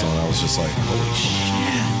I was on. I was just like, holy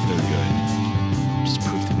shit, they're good. Just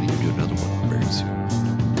proof that we need to do another one very soon.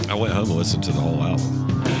 I went home and listened to the whole album.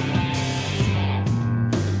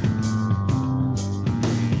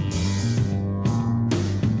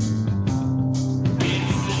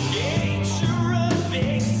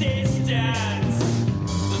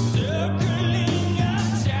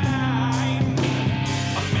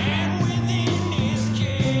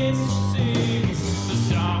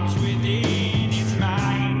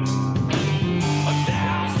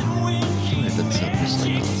 It doesn't sound just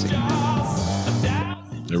like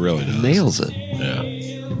Ozzy. It really does. Nails it. Yeah.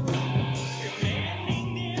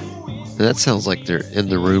 And that sounds like they're in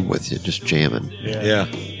the room with you, just jamming. Yeah,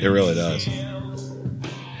 it really does.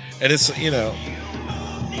 And it's, you know,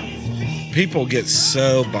 people get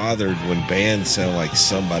so bothered when bands sound like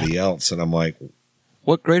somebody else, and I'm like,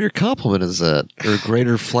 What greater compliment is that? Or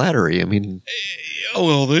greater flattery? I mean, oh,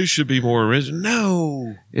 well, they should be more original.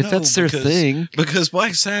 No. if no, that's their thing. Because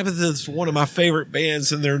Black Sabbath is one of my favorite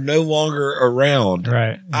bands, and they're no longer around.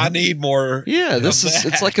 Right. I need more. Yeah, of this is,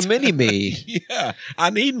 it's like a that. mini me. Yeah, I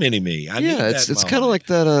need Mini Me. I need Yeah, that it's kind of moment. like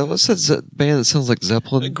that, what's that band that sounds like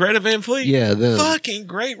Zeppelin? Greta Van Fleet. Yeah, them. fucking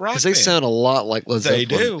great rock. Because they band. sound a lot like Led They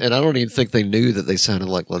Zeppelin. do. And I don't even think they knew that they sounded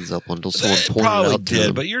like Led Zeppelin until someone They pointed it probably out to did,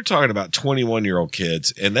 them. but you're talking about 21-year-old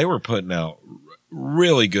kids, and they were putting out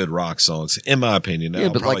really good rock songs, in my opinion. Now, Yeah,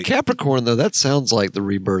 but probably- like Capricorn, though, that sounds like the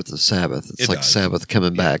rebirth of Sabbath. It's It like does. Sabbath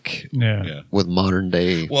coming back Yeah. yeah. with modern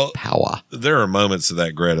day Well, power. There are moments of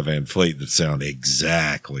that Greta Van Fleet that sound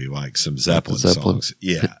exactly like some Zeppelin, Zeppelin. songs.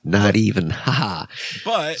 Yeah, Not even. Haha.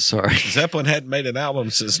 but Sorry. Zeppelin hadn't made an album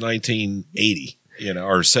since 1980,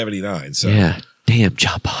 or 79. So, Yeah. Damn,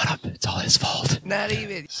 John Bonham. It's all his fault.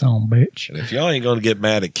 Son bitch. and if y'all ain't gonna get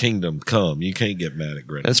mad at Kingdom Come, you can't get mad at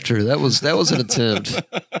Greta. That's true. That was an attempt.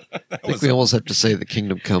 I think we almost have to say the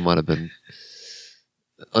Kingdom Come might have been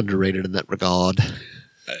underrated in that regard.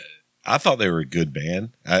 I thought they were a good band.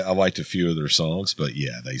 I liked a few of their songs, but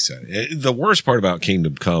yeah, they said the worst part about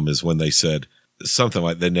Kingdom Come is when they said something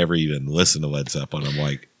like they never even listened to Led Zeppelin. I'm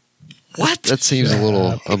like, what? That seems a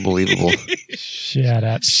little unbelievable. Shut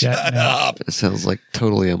up. Shut up. It sounds like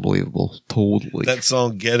totally unbelievable. Totally. That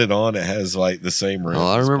song, Get It On, it has like the same riff. Oh,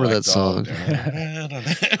 I as remember Black that song. Dog.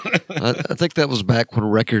 I think that was back when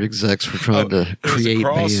record execs were trying to It was a create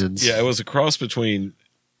cross- bands. Yeah, it was a cross between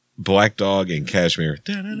Black Dog and Kashmir.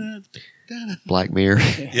 Black Mirror,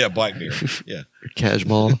 Yeah, Black Mirror. Yeah.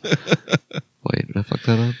 Kashmal. Wait, did I fuck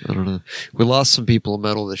that up? I don't know. We lost some people in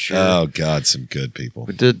metal this year. Oh God, some good people.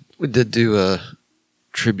 We did do a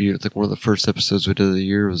tribute. I think one of the first episodes we did of the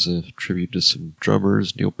year was a tribute to some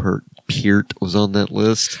drummers. Neil Peart was on that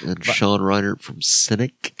list, and Sean Reinert from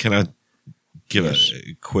Cynic. Can I give Yes.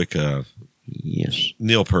 a quick Yes.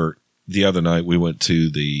 Neil Peart? The other night we went to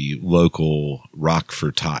the local Rock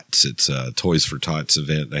for Tots. It's a Toys for Tots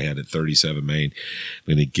event they had at 37 Main.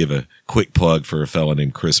 I'm going to give a quick plug for a fella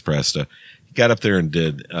named Chris Presta. He got up there and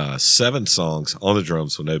did 7 songs on the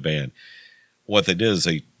drums with no band. What they did is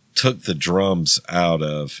they took the drums out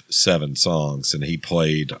of 7 songs and he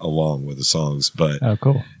played along with the songs, but Oh,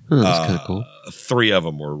 cool. Oh, that's kind of cool. 3 of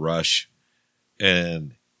them were Rush,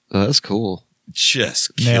 and Oh, that's cool.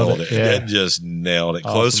 just Nailed killed it, it. yeah. It just nailed it.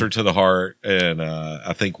 Awesome. Closer to the Heart, and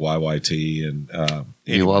I think YYT and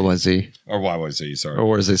anyway. YYZ. or YYZ. Sorry,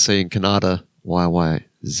 Or as they say in Canada,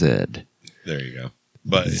 YYZ. there you go.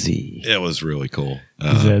 But Z. it was really cool.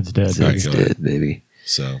 Zed's dead. Very Zed's good. dead, baby.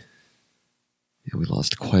 So Yeah, we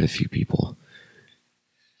lost quite a few people.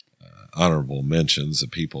 honorable mentions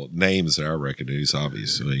of people, names that I recognize.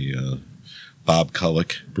 Obviously, Bob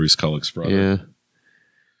Kullick, Bruce Kullick's brother.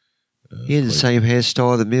 Yeah. He had the same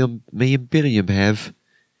hairstyle that me and Billiam have,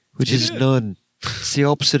 which is Yeah. none. It's the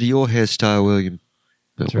opposite of your hairstyle, William.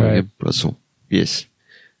 That's William Russell. Yes.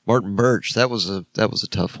 Martin Birch. That was a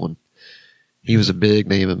tough one. He was a big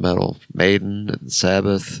name in metal. Maiden and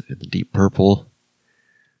Sabbath and the Deep Purple.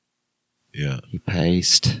 Yeah, He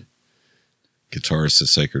paced. guitarist of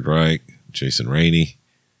Sacred Reich, Jason Rainey.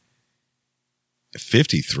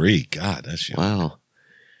 53. God, that's young. Wow.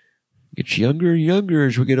 Gets younger and younger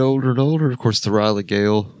as we get older and older. Of course, the Riley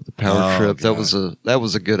Gale, the Power Oh, Trip. That God.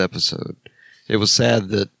 was a good episode. It was sad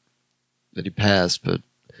that he passed, but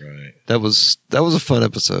Right. that was a fun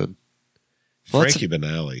episode. Well, that's- Frankie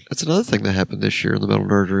Benali. That's another thing that happened this year in the Metal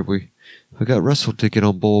Nerdery. We got Russell Ticket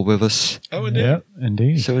on board with us. Oh, indeed. Yep,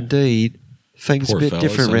 indeed. So indeed, things Poor a bit fellas.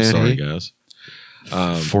 different I'm around sorry, here. guys.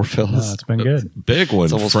 Four fellas. No, it's been good. Big one,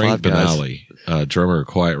 It's almost Frank 5 guys. Benali, drummer of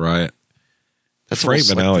Quiet Riot. That's Frank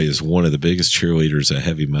almost like Benali the- is one of the biggest cheerleaders of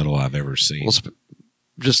heavy metal I've ever seen. well,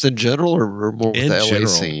 just in general, or more with In the LA general.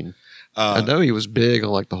 scene. I Uh, know he was big on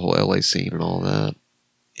like the whole LA scene and all that.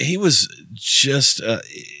 he was just,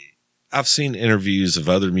 I've seen interviews of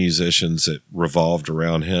other musicians that revolved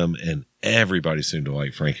around him, and everybody seemed to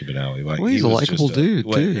like Frankie Benali. Like, Well, he's he a was likable just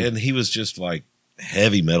dude, too. And he was just like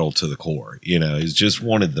heavy metal to the core. You know, he's just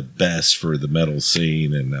wanted the best for the metal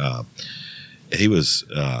scene, and he was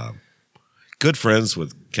good friends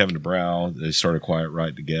with Kevin DeBrow. They started Quiet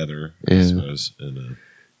Riot together, I Yeah. suppose. And,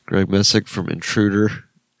 Greg Messick from Intruder.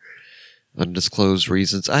 Undisclosed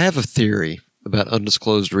Reasons. I have a theory about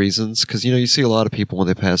undisclosed reasons because, you see a lot of people when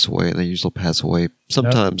they pass away, and they usually pass away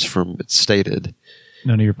sometimes from it's stated.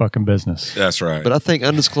 None of your fucking business. that's right. But I think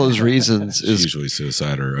undisclosed reasons It's is, usually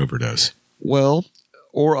suicide or overdose. well,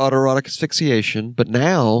 or autoerotic asphyxiation. But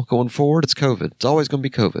now, going forward, it's COVID. It's always going to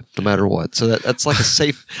be COVID, no matter what. So that's like a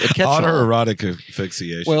catch-all. Autoerotic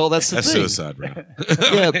asphyxiation. Well, that's the That's thing. suicide, bro.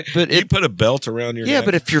 Yeah, but You put a belt around your neck.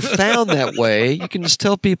 but if you're found that way, you can just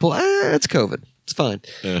tell people, it's COVID. It's fine.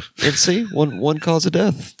 Yeah. And see, one cause of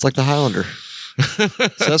death. It's like the Highlander. So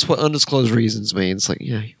that's what undisclosed reasons means. Like,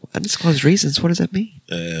 undisclosed reasons. What does that mean?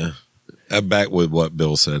 I'm back with what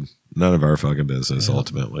Bill said. None of our fucking business,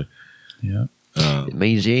 ultimately. Yeah. It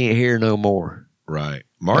means you ain't here no more. Right.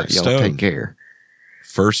 Mark Y'all Stone, take care.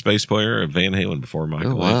 first bass player of Van Halen before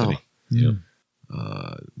Michael Oh, wow. Anthony. Yeah.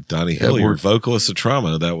 Donnie Hillier, Edward. vocalist of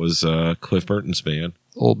Trauma. That was Cliff Burton's band.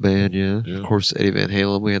 Old band, yeah. Yeah. Of course, Eddie Van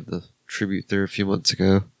Halen. We had the tribute there a few months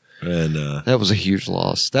ago. And That was a huge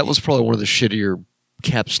loss. That was probably one of the shittier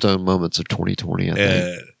capstone moments of 2020, I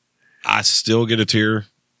think. I still get a tear,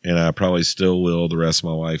 and I probably still will the rest of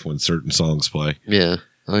my life when certain songs play. Yeah.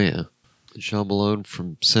 Oh, yeah. Sean Malone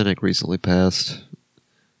from Cynic recently passed.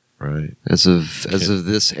 Right. As of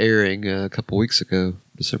this airing a couple weeks ago,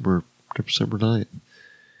 December 9th.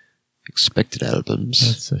 Expected albums.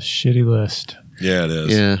 That's a shitty list. Yeah, it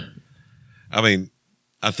is. Yeah. I mean,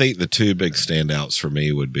 I think the two big standouts for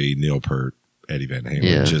me would be Neil Peart Eddie Van Halen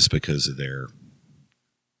Yeah. just because of their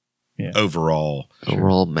Yeah. overall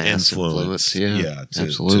mass influence. Yeah, to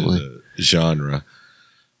absolutely. the genre.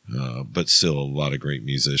 But still, a lot of great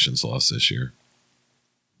musicians lost this year.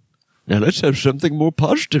 Now let's have something more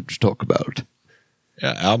positive to talk about.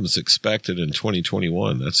 Yeah, albums expected in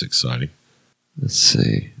 2021. That's exciting. Let's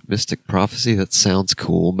see. Mystic Prophecy, that sounds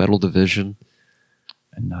cool. Metal Division.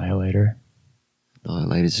 Annihilator.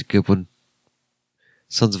 Annihilator's a good one.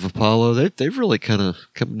 Sons of Apollo, they've really kind of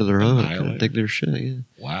come into their own. I kind Annihilator. of dig their shit, yeah.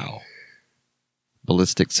 Wow.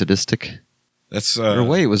 Ballistic Sadistic. That's Or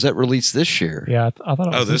wait, was that released this year? Yeah, I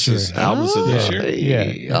thought it was this this is year. albums of this Yeah.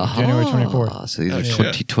 year. Yeah, January 24th. So these Oh, are shit.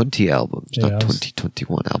 2020 albums, Yeah, not I was-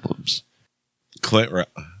 2021 albums.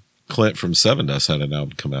 Clint from Seven Dust had an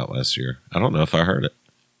album come out last year. I don't know if I heard it.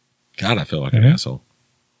 God, I feel like an Mhm. asshole.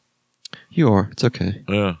 You are. It's okay.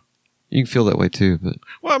 Yeah. You can feel that way too, but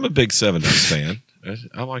Well, I'm a big Seven Dust fan.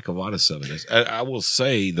 I like a lot of Seven Dust. I will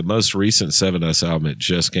say the most recent Seven Dust album that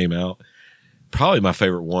just came out, probably my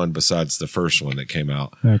favorite one besides the first one that came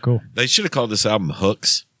out. Yeah, cool. They should have called this album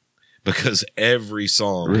Hooks because every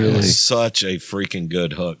song Really? has such a freaking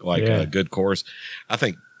good hook, like Yeah. a good chorus. I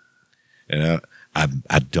think, and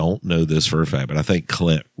I don't know this for a fact, but I think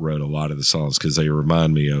Clint wrote a lot of the songs because they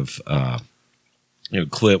remind me of,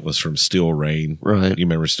 Clint was from Steel Rain. right. You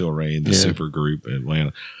remember Steel Rain, the Yeah. super group in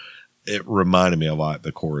Atlanta. It reminded me a lot.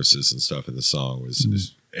 The choruses and stuff in the song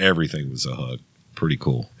was everything was a hug. Pretty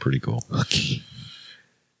cool. Pretty cool.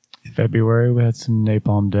 February, we had some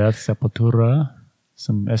Napalm Death, Sepultura.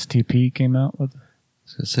 Some STP came out with.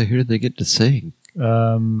 So who did they get to sing?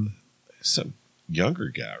 Some younger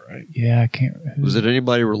guy, right? Yeah, I can't. Was it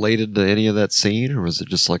anybody related to any of that scene, or was it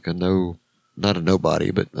just like not a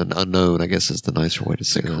nobody, but an unknown, I guess is the nicer way to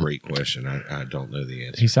say that. Great question. I don't know the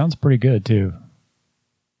answer. He sounds pretty good too,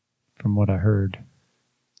 from what I heard.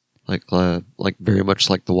 Like very much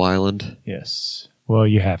like the Wyland. Yes. Well,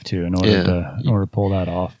 you have to in order to pull that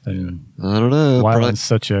off. And I don't know. Wyland's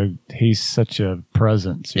he's such a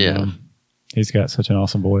presence. You Yeah. know? He's got such an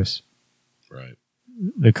awesome voice. Right.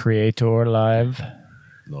 The Creator live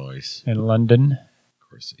Nice. in London. Of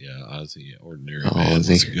course. Yeah. Ozzy Ordinary Oh, Man Ozzy.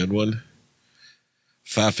 was a good one.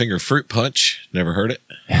 Five Finger Fruit Punch. Never heard it.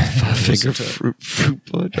 Five Finger Listen to it. fruit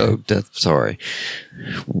punch. Oh, death. Sorry.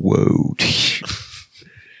 Whoa.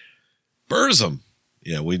 Burzum.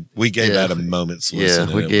 Yeah, we gave Yeah. that a moment's Yeah, listen.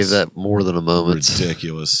 and we it gave was that more than a moment.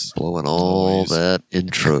 ridiculous. Blowing all Noise. that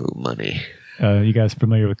intro money. You guys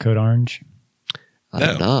familiar with Code Orange? I'm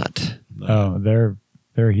No. not. Oh,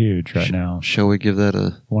 they're huge right now. Shall we give that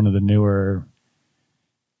a One of the newer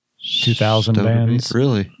 2000 stoner bands. beat?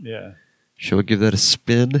 Really? Yeah. Shall we give that a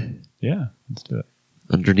spin? Yeah. Let's do it.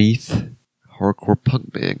 Underneath, hardcore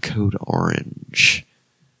punk band Code Orange.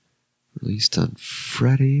 Released on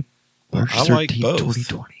Friday, March I like 13th, both.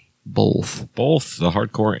 2020. Both. Both the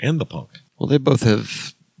hardcore and the punk. Well, they both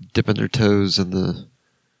have dipping their toes in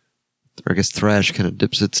or I guess thrash kind of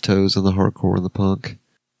dips its toes in the hardcore and the punk.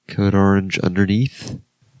 Code Orange Underneath.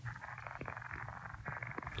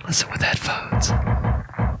 Listen with headphones.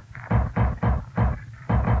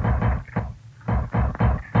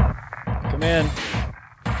 Come in.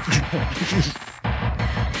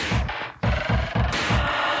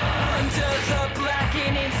 Under the black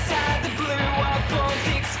and inside the blue, our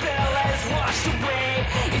Baltic spell has washed away.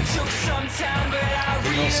 It took some time, but I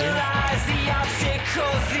realized the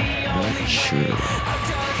obstacle's the only sure. way.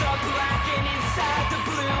 Under the black and inside the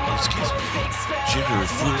blue, our Baltic spell Ginger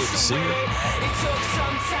has fluid washed singer. away. It took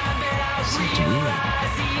some time, but I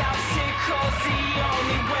realized the obstacle's the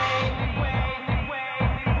only way.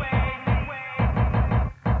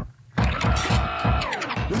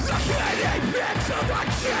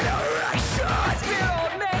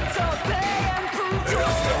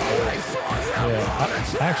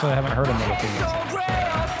 Yeah. I actually haven't heard them with these.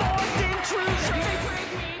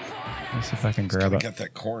 Let's see if I can grab it. Got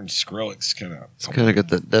that corn Skrillex kind of. It's kind of got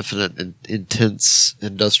that definite, intense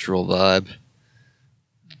industrial vibe.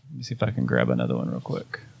 Let me see if I can grab another one real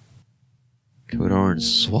quick. Code Orange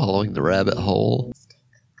swallowing the rabbit hole.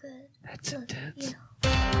 That's intense.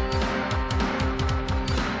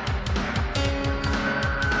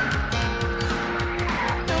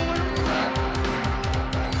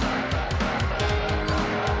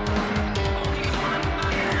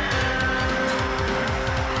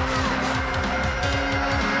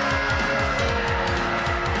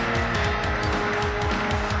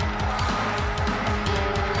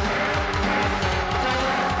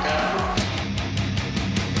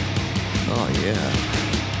 Oh, yeah.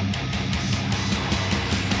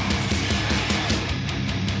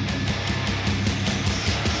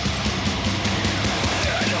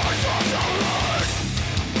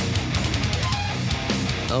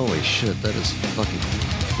 Holy shit, that is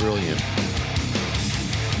fucking brilliant.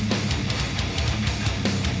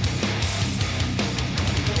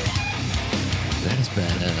 That is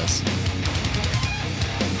badass.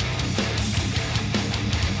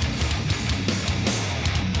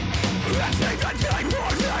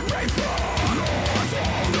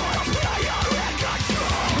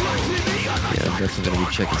 Yeah, I'm definitely going to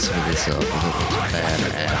be checking some of this out. It looks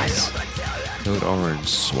badass. Code Orange,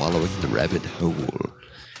 swallowing the rabbit hole.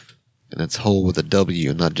 And that's whole with a W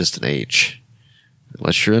and not just an H.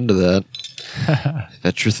 Unless you're into that.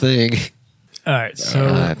 That's your thing. All right, so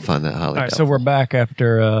I find that highly all right, so doubtful. we're back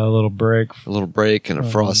after a little break. A little break and a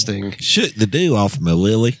frosting. Shoot the dew off my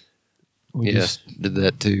lily. We Yeah, did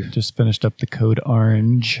that too. just finished up the Code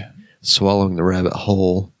Orange. Swallowing the rabbit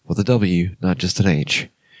whole with a W, not just an H.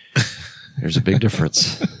 There's a big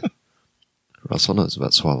difference. Russell knows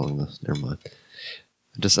about swallowing this. Never mind.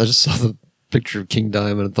 I just saw the picture of King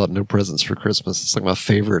Diamond and thought No Presents for Christmas. It's like my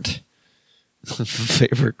favorite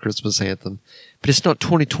Christmas anthem. But it's not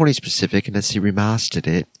 2020 specific unless he remastered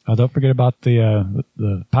it. Oh, don't forget about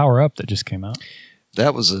the Power Up that just came out.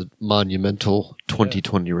 That was a monumental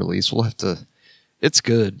 2020 release. We'll have to... It's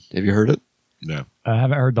good. Have you heard it? No. I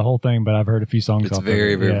haven't heard the whole thing, but I've heard a few songs. It's off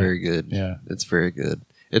very, of it. very, Yeah. very good. Yeah. It's very good.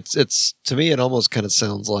 It's to me, it almost kind of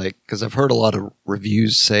sounds like, because I've heard a lot of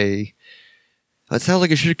reviews say, it sounds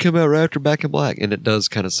like it should come out right after Back in Black. And it does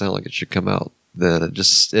kind of sound like it should come out then.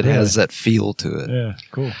 It has that feel to it. Yeah,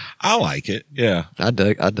 cool. I like it. Yeah. I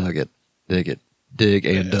dug it. Dig it. Dig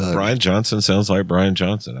and dug. Brian Johnson sounds like Brian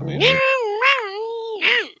Johnson. I mean,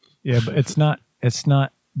 Yeah, but it's not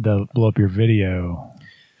the blow up your video,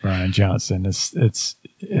 Brian Johnson. It's It's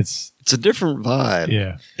a different vibe.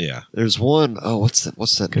 yeah. yeah. There's one, what's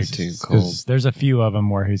that new tune called? 'Cause there's a few of them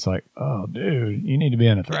where he's like, "Oh, dude, you need to be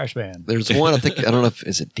in a thrash band." There's one, I don't know if,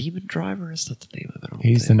 is it Demon Driver? Is that the name of it? I don't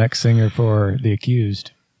He's the think. next singer for The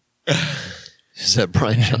Accused. Is that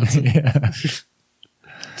Brian Johnson? Yeah.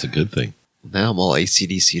 It's a good thing. Now I'm all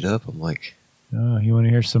ACDC'd up. I'm like, Oh, you want to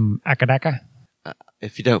hear some Akadaka?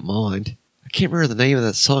 if you don't mind. I can't remember the name of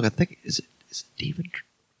that song. I think, is it Demon Driver?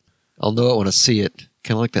 I'll know it when I see it.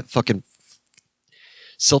 Kind of like that fucking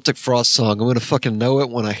Celtic Frost song. I'm going to fucking know it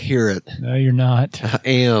when I hear it. No, you're not. I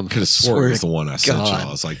am. Could have swore it was to the one I sent God. y'all.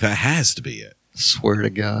 I was like, that has to be it. Swear to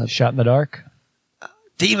God. Shot in the Dark.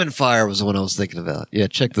 Demon Fire was the one I was thinking about. Yeah,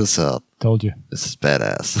 check this out. Told you. This is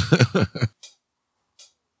badass.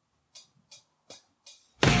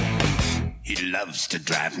 He loves to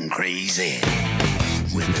drive him crazy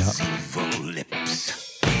with his evil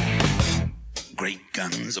lips. Great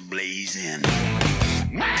guns are blazing.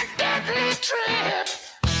 My deadly trip.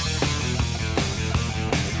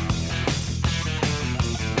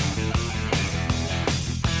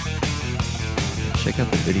 Check out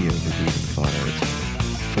the video of the Demon Fire. It's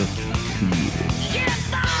fucking cool. Yeah,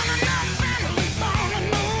 born in no family, born in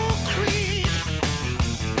no creed.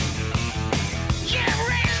 Yeah,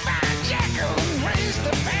 raised by a jackal and raised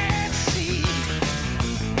a bad seed.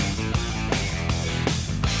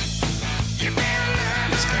 You better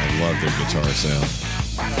learn to I love their guitar sound.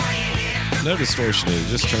 No distortion in it.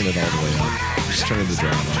 Just turn it all the way up. Just turn the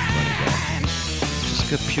drum up and let it go. Just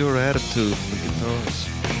got pure attitude from the guitars.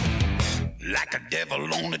 like a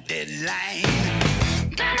devil on a deadline.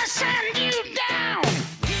 Gonna send you down.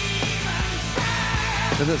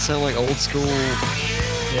 Doesn't that sound like old school?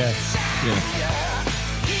 Yeah. It's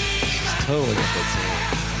totally got that sound.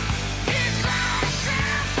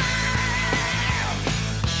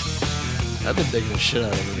 I've been digging the shit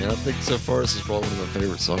out of it, man. I think so far this is probably one of my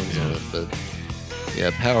favorite songs on it. But yeah,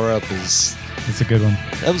 Power Up is... It's a good one.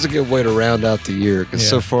 That was a good way to round out the year, because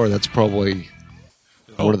so Yeah. far that's probably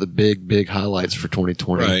one of the big highlights for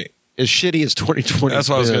 2020. Right. As shitty as 2020 That's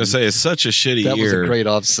what I was going to say. It's such a shitty That was year a great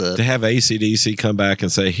offset. to have AC/DC come back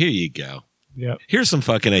and say, here you go. Yep. Here's some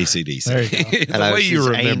fucking AC/DC. There you go. The And I way was you just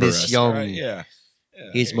remember Angus us. Young. Right? Yeah.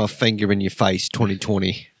 Here's my finger in your face,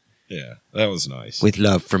 2020. Yeah. That was nice. With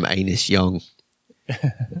love from Anus Young.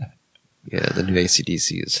 Yeah, the new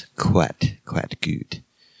AC/DC is quite good.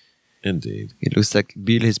 Indeed. It looks like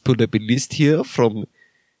Bill has put up a list here from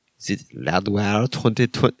is it Loudwire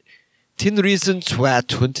 2020. 10 reasons why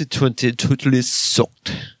 2020 totally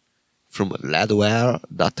sucked. From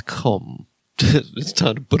Loudwire.com. It's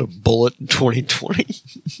time to put a bullet in 2020.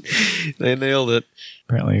 They nailed it.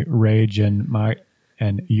 Apparently, Rage and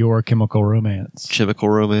Your Chemical Romance. Chemical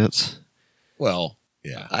Romance. Well,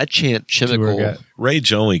 yeah. I chant Tour chemical. got-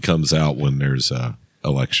 Rage only comes out when there's a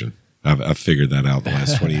election. I've figured that out the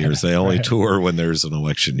last 20 years. They only tour when there's an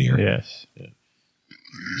election year. Yes.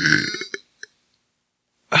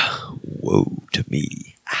 Woe to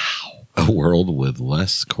me. Ow. A world with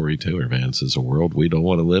less Corey Taylor fans is a world we don't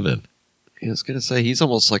want to live in. I was gonna say he's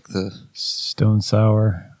almost like the. Stone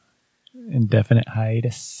Sour, indefinite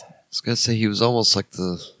hiatus. I was gonna say he was almost like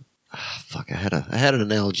the. Fuck! I had an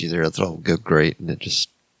analogy there. I thought it would go great, and it just.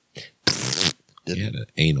 He had an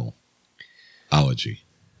anal-ology.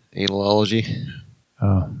 Analology.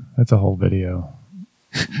 Oh, that's a whole video.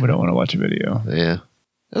 We don't want to watch a video. Yeah,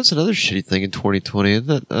 that was another shitty thing in 2020. Isn't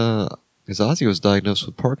that? Because Ozzy was diagnosed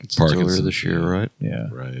with Parkinson's earlier this year, right? Yeah.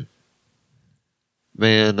 Right.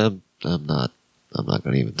 Man, I'm not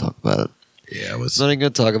going to even talk about it. Yeah, I'm not even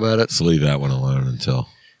going to talk about it. let's leave that one alone until...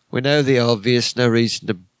 We know the obvious. No reason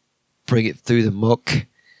to bring it through the muck.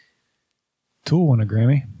 Tool won a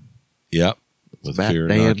Grammy. Yep. With About Fear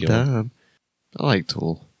damn Inoculum. time. I like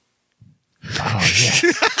Tool. Oh,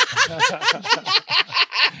 yeah.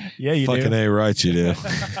 Yeah, you Fucking do. A right, you do.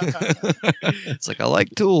 It's like, I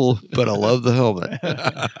like Tool, but I love the helmet.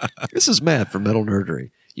 This is Matt from Metal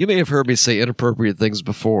Nerdery. You may have heard me say inappropriate things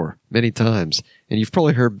before, many times, and you've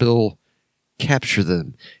probably heard Bill capture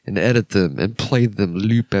them and edit them and play them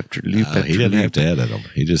loop after loop after He didn't loop have to edit them.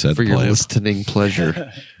 He just had for to your play them. listening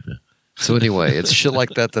pleasure. So anyway, it's shit like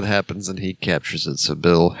that happens, and he captures it. So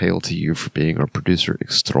Bill, hail to you for being our producer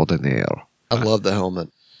extraordinaire. I love the helmet.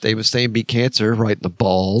 Dave Mustaine beat cancer right in the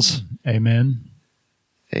balls. Amen.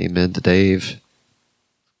 Amen to Dave.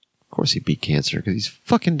 Of course he beat cancer because he's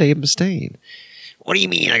fucking Dave Mustaine. What do you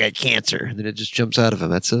mean I got cancer? And then it just jumps out of him.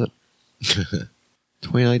 That's it.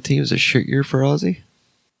 2019 was a shit year for Ozzy.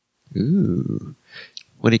 Ooh.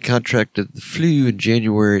 When he contracted the flu in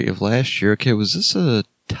January of last year. Okay, was this a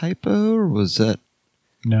typo or was that?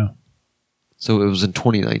 No. So it was in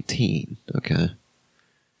 2019. Okay.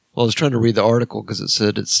 Well, I was trying to read the article because it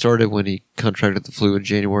said it started when he contracted the flu in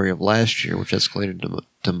January of last year, which escalated to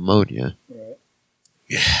pneumonia.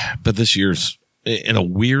 Yeah, but this year's, in a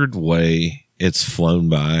weird way, it's flown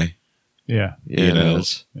by. Yeah. Yeah, You know? it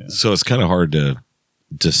is. Yeah. So it's kind of hard to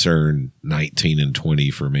discern 19 and 20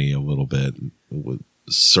 for me a little bit with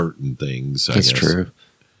certain things. I That's guess. true.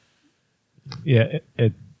 Yeah.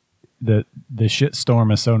 The shit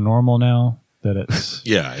storm is so normal now that it's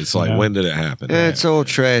Yeah, it's like, Yeah. when did it happen? Yeah, it's all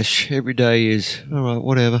trash. Every day is, all right,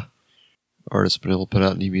 whatever. Artists been able to put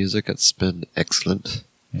out new music. It's been excellent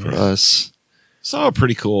for us. Saw a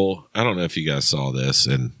pretty cool. I don't know if you guys saw this,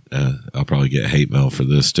 and I'll probably get hate mail for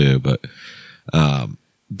this too, but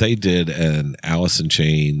they did an Alice in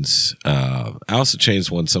Chains. Alice in Chains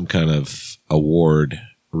won some kind of award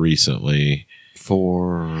recently.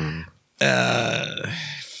 For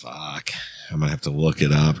Fuck. I'm gonna have to look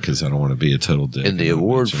it up because I don't want to be a total dick. and the I'm not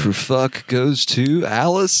award mentioning for fuck goes to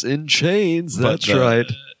Alice in Chains. But That's the- right.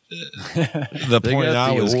 the They point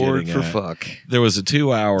got I the was award getting for at. fuck. There was a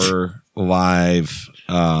 2-hour live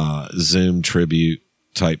Zoom tribute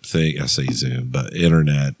type thing. I say Zoom, but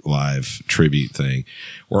internet live tribute thing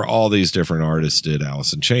where all these different artists did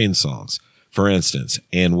Alice in Chains songs. For instance,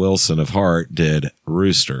 Ann Wilson of Heart did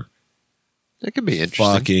Rooster. That could be interesting.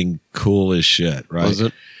 Fucking cool as shit, right? Was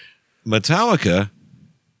it? Metallica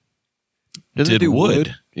Didn't did they do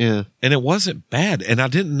Wood. Yeah. and it wasn't bad. And I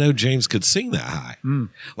didn't know James could sing that high.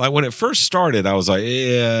 Like when it first started, I was like,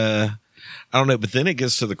 yeah, I don't know. But then it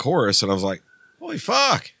gets to the chorus, and I was like, holy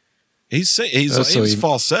fuck, he's Oh, it so was he-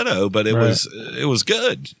 falsetto, but it Right. was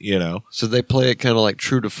good, you know. So they play it kind of like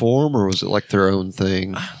true to form, or was it like their own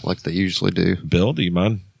thing, like they usually do? Bill, do you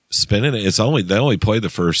mind spinning it? They only play the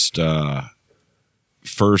first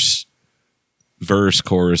verse,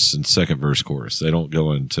 chorus, and second verse, chorus. They don't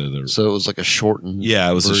go into the. So it was like a shortened. Yeah,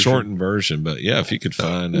 it was a version. shortened version, but yeah, if you could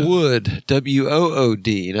find it. Wood,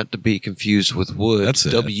 WOOD, not to be confused with Wood. That's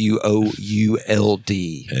it. WOULD.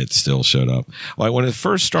 It still showed up. Like when it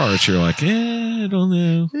first starts, you're like, I don't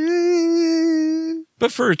know.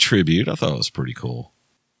 But for a tribute, I thought it was pretty cool.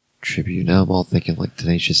 Tribute. Now I'm all thinking like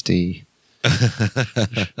Tenacious D.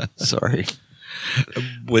 Sorry.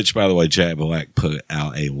 Which, by the way, Jack Black put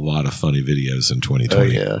out a lot of funny videos in Oh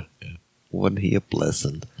 2020. yeah. Wasn't he a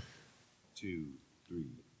blessing? 2, 3,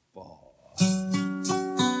 4.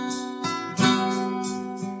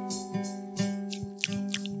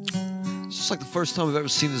 It's just like the first time I've ever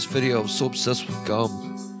seen this video. I was so obsessed with gum.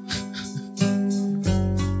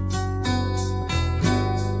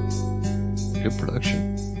 Good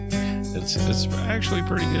production. It's actually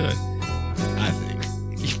pretty good, I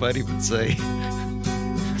think. You might even say.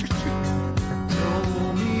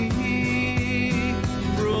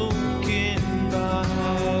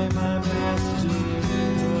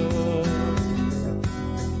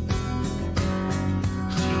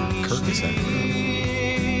 Curtain sound.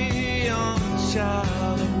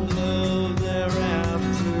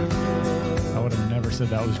 I would have never never said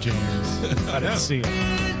that was James. I didn't see it.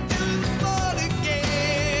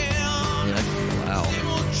 Wow.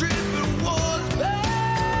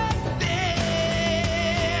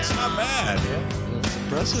 It's not bad. That's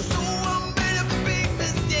impressive.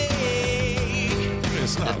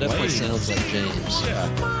 It's not That definitely late. sounds like James. Yeah.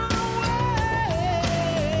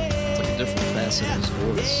 It's like a different facet of his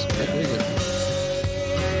voice. I dig it.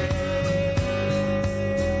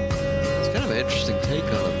 It's kind of an interesting take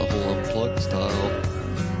on it, the whole unplugged style.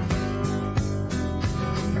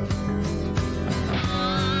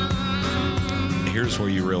 Here's where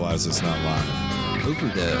you realize it's not live.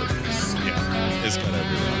 Overdub. Yeah. It's got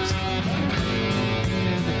overdubs.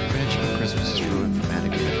 Magic of Christmas is ruined for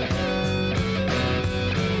Madigan.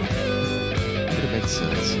 But it makes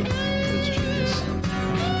sense. It's genius.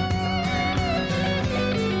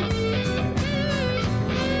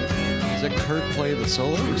 Is that Kurt play the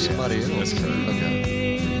solo or somebody else? That's Kurt.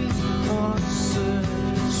 Okay.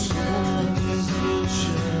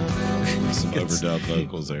 Some overdub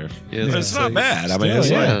vocals there. Yeah, But it's not bad. I mean, Still,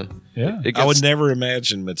 it's like, yeah. Yeah. It I would gets- never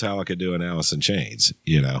imagine Metallica doing Alice in Chains,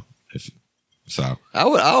 you know. I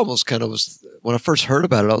almost kind of was when I first heard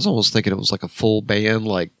about it. I was almost thinking it was like a full band,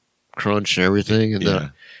 like crunch and everything. And Yeah.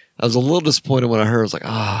 then I was a little disappointed when I heard. I was like,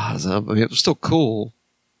 I mean, it was still cool,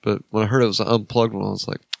 but when I heard it was an unplugged one, I was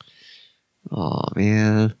like, oh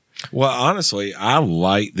man. Well, honestly, I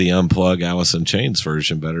like the unplugged Alice in Chains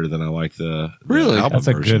version better than I like the Really? album That's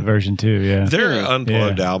a version. good version too. Yeah. Their Yeah.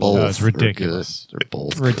 unplugged Yeah. album, Oh, it's are ridiculous. good. They're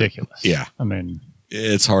both good. Ridiculous. Yeah. I mean,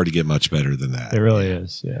 it's hard to get much better than that. it really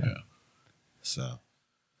is. Yeah. So,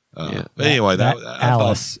 Yeah. but anyway, That I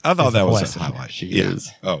Alice thought is that a was blessing. a highlight. She yeah.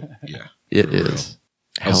 is. Oh, yeah. It For real. is.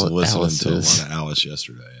 I was listening Alice to a is- lot of Alice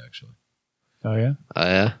yesterday, actually. Oh yeah.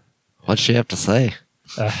 Yeah. What'd she have to say?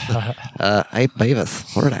 Hey,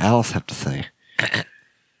 Beavis, what did Alice have to say?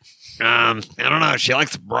 I don't know. She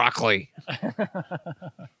likes broccoli.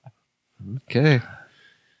 Okay.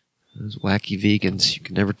 Those wacky vegans, you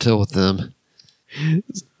can never tell with them.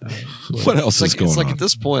 What else is It's going like on? at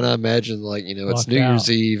this point, I imagine, like, you know, it's Locked New Year's out.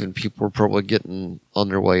 Eve and people are probably getting on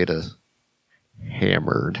their way to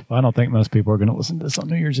hammered. Well, I don't think most people are going to listen to this on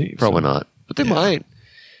New Year's Eve. Probably so. not, but they might.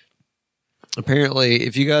 Apparently,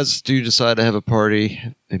 if you guys do decide to have a party,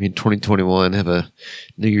 maybe in 2021, have a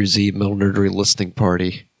New Year's Eve Metal Nerdery listening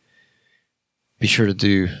party, be sure to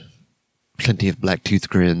do plenty of black tooth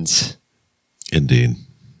grins Indeed.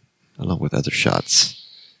 along with other shots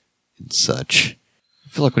and such. I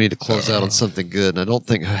feel like we need to close out on something good, and I don't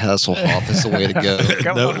think Hasselhoff is the way to go.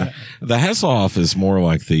 Come No, on. the Hasselhoff is more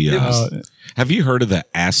like the. Oh, Have you heard of the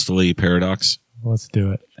Astley paradox? let's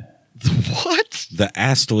do it. What? The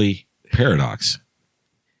Astley paradox.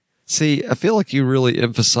 See, I feel like you really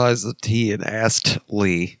emphasize the T in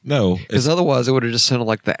Astley. No, Because otherwise, it would have just sounded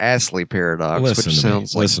like the Astley paradox, listen which to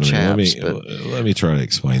sounds me. like Listen to chaps. me. But Let me try to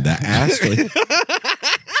explain. The Astley.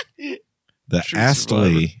 The True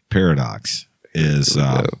Astley paradox is.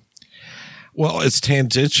 Well, it's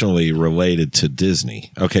tangentially related to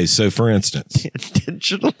Disney. Okay, so for instance,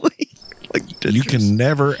 intentionally, like you can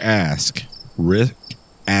never ask Rick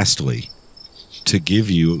Astley to give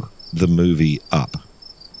you the movie Up.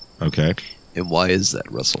 Okay? And why is that,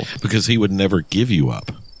 Russell? Because he would never give you up.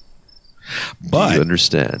 Do But you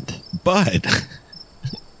understand? But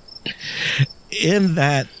in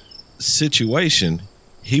that situation,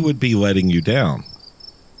 he would be letting you down.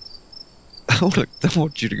 I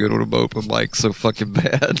want you to go to an open mic so fucking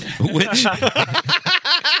bad.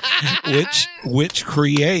 Which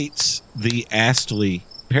creates the Astley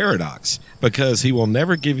paradox, because he will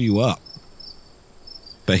never give you up,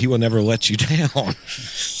 but he will never let you down.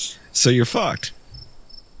 So you're fucked.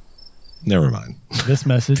 Never mind. This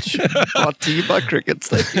message. Brought to you by Crickets.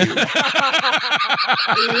 Thank you.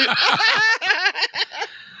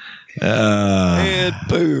 And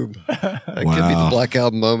boom. That could be Wow. the Black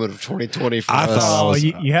Album moment of 2020 for I us. thought I Oh, was-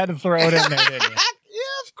 you had to throw it in there, didn't you?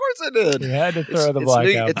 Yeah, of course I did. You had to throw the It's black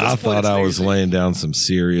new- out. it's- I this point, thought it's I was amazing. laying down some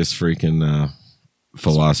serious freaking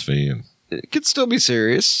philosophy, and It could still be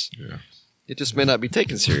serious. Yeah. It just may not be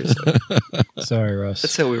taken seriously. Sorry, Russ.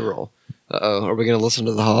 That's how we roll. Uh-oh. Are we going to listen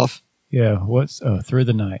to the Hoff? Yeah. What's Through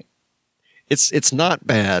the Night? It's not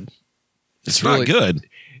bad. it's really not good.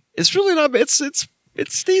 It's really not bad.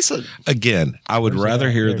 It's decent. Again, I would Where's rather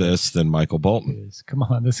that? hear There it this than Michael Bolton. Is. Come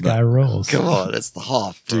on, this guy rolls. Come on. It's the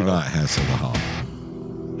Hoff. Do bro. not hassle the Hoff.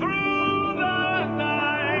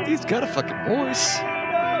 He's got a fucking voice.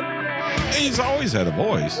 He's always had a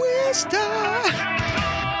voice.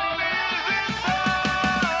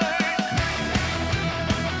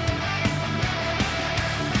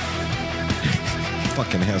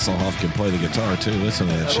 Fucking Hasselhoff can play the guitar too. Listen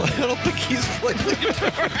to that shit. I don't think he's playing the guitar.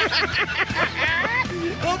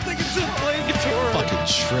 I don't think it's him playing guitar. Fucking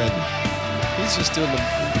shredding. He's just doing the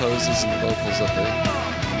poses and the vocals, I think.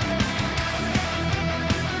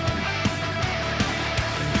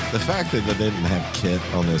 The fact that they didn't have Kit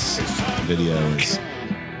on this video is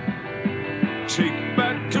Take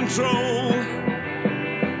back control.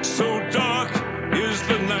 So dark is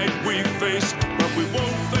the night we face, but we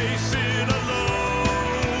won't face it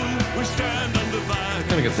alone. We stand undivided.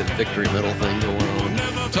 Kind of got the victory metal thing going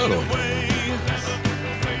on. totally.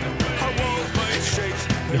 Our walls might shake,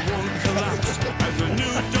 they won't collapse as the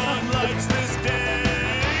new dawn lights this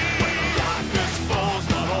day. When darkness falls,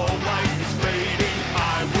 not all light is fading.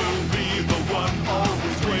 I will be the one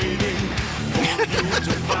always waiting for you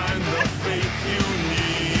to find the faith you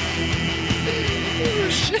need.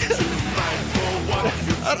 To fight for what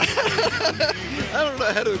you I don't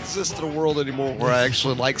know how to exist in a world anymore where I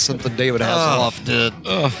actually like something David Hasselhoff did.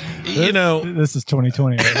 You know, This is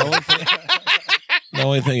 2020. Right? the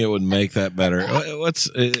only thing that would make that better,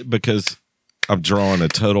 because I'm drawing a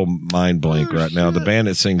total mind blank right now. The band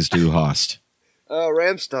that sings Du Hast.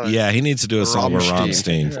 Rammstein. Yeah, he needs to do a song with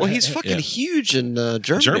Rammstein. Rammstein. Well, he's fucking huge in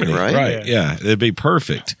Germany, Germany, right? Yeah, it'd be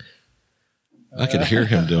perfect. I could hear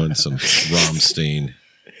him doing some Rammstein.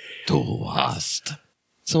 Du Hast.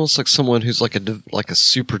 It's almost like someone who's like a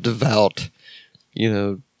super devout,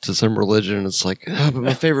 to some religion. It's like, but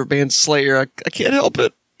my favorite band's Slayer. I can't help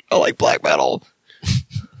it. I like black metal.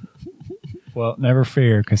 Well, never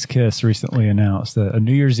fear, because Kiss recently announced that a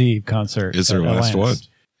New Year's Eve concert Is their at last Atlantis.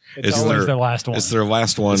 one? It's always their last one. It's their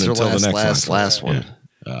last one It's their until the last next one.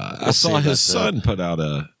 I We'll saw see his about son put out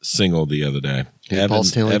a single the other day. Yeah, Paul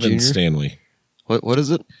Stanley Evan Jr.? Stanley. What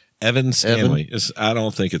is it? Evan Stanley. I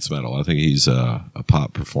don't think it's metal. I think he's a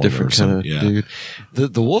pop performer or Different kind something. of Yeah.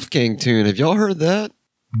 dude. The Wolfgang tune. Have y'all heard that?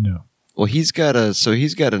 No. Well, he's got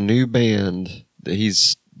a new band that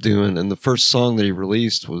he's doing, and the first song that he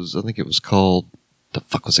released was, I think it was called, the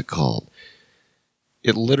fuck was it called?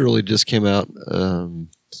 It literally just came out, I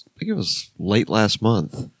think it was late last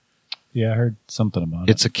month. Yeah, I heard something about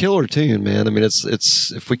It's a killer tune, man. I mean,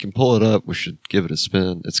 it's if we can pull it up, we should give it a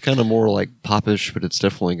spin. It's kind of more like popish, but it's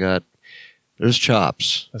definitely there's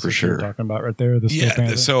chops That's for what you're sure. talking about right there. The Steel Yeah,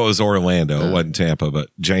 Panther? so it was Orlando. It wasn't Tampa, but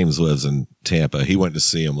James lives in Tampa. He went to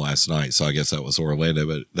see him last night, so I guess that was Orlando.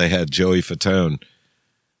 But they had Joey Fatone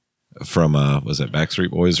from was it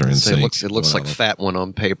Backstreet Boys or So NSYNC? it looks like Fat One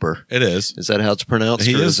on paper. It is. Is that how it's pronounced?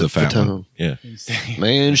 He or is it the fat Fatone? one. Yeah,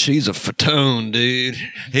 Man, she's a Fatone, dude.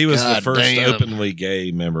 he was the God first damn. openly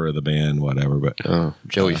gay member of the band. Whatever, but Oh,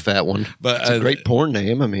 Joey Fat One. but It's a great porn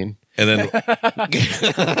name. I mean, and then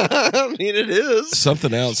I mean it is.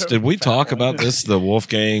 something else. Did we talk about this? The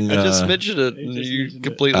Wolfgang. I just mentioned it, and you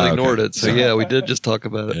completely Oh, okay. ignored it. So yeah, we did just talk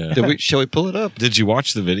about it. Yeah. Shall we pull it up? Did you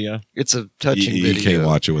watch the video? It's a touching You video. can't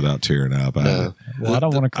watch it without tearing up. No. Well, I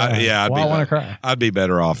don't want to cry. Yeah, I want to cry. I'd be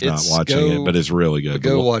better off not It's- watching go- it, but it's really good.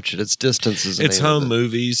 Go watch it. It's Distance is the It's name of home it.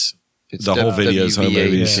 movies. It's The whole video is home WVA,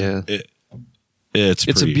 movies. Yeah. It's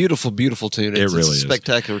It's a pretty- beautiful, beautiful tune. It's really a is.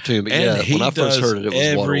 spectacular tune. But And yeah, he when I first does heard it, it was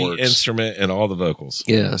every waterworks. instrument and all the vocals.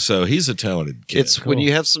 Yeah. So he's a talented kid. It's when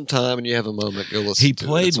you have some time and you have a moment, go listen. He to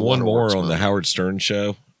played it. It's a one more waterworks on the moment. Howard Stern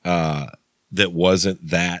show that wasn't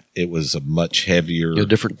that. It was a much heavier. A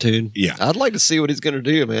different tune. Yeah. I'd like to see what he's going to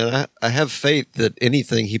do, man. I have faith that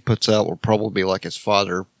anything he puts out will probably be like his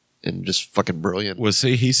father and just fucking brilliant.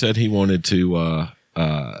 He said he wanted to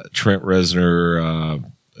Trent Reznor,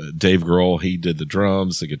 Dave Grohl. He did the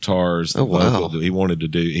drums, the guitars, the Oh, wow. vocal. He wanted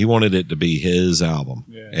it to be his album,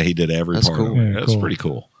 and he did every That's part cool. of it. Yeah, That's cool. pretty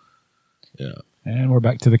cool. Yeah. And we're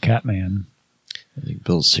back to the Catman. I think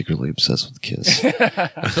Bill's secretly obsessed with Kiss.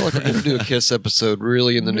 I feel like we're going to do a Kiss episode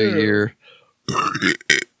really in the new year.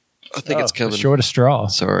 I think it's coming. The Shortest Straw,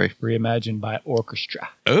 Sorry. reimagined by orchestra.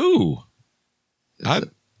 Oh, Is I'd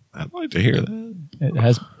it- like to hear that.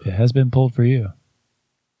 It has been pulled for you.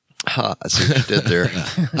 Ha, I see what you did there.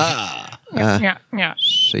 Yeah.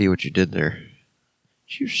 See what you did there.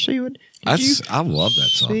 Did you see what? I love that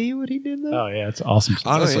song. See what he did there? Oh yeah, it's awesome.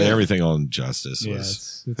 Honestly, Oh, yeah. everything on Justice Yeah,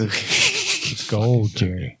 was. it's gold,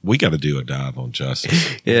 Jerry. We got to do a dive on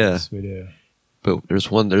Justice. Yeah, Yes, we do. but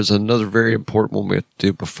there's another very important one we have to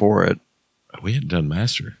do before it. We hadn't done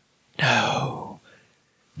Master. No.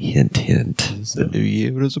 Hint, hint. The new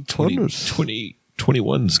year is upon us.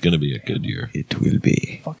 2021 is going to be a good year. It will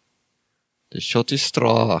be. The shortest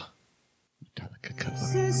straw. Metallica cover.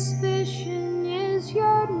 Suspicion is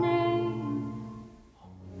your name,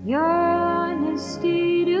 your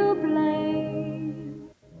honesty to blame.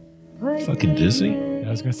 Put Fucking Disney? I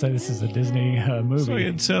was going to say this is a Disney movie. It's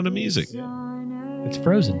like Sound of Music. on It's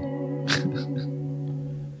Frozen.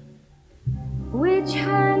 Which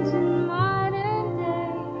hands in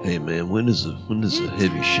modern day. Hey man, when is the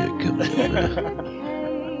heavy shit coming out,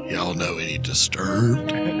 man? Y'all know any Disturbed?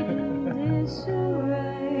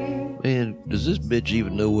 Disarray. Man, does this bitch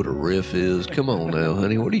even know what a riff is? Come on now,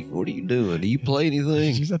 honey. What are you doing? Do you play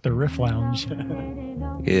anything? She's at the Riff Lounge.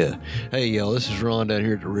 Yeah. Hey y'all, this is Ron down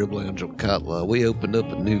here at the Rib Lounge on Katla. We opened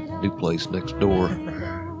up a new place next door.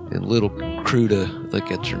 And Little Cruda, I think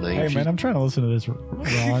that's her name. Hey man, I'm trying to listen to this,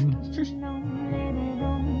 Ron.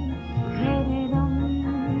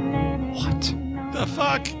 What? The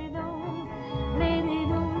fuck?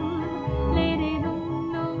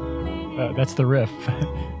 That's the riff.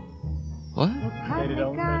 What?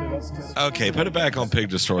 Okay, put it back on Pig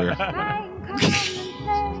Destroyer.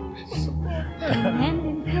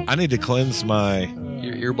 I need to cleanse my...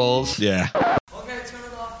 Your earballs? Yeah.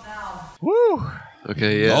 Woo!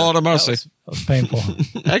 Okay, yeah. Lord of mercy. That was painful.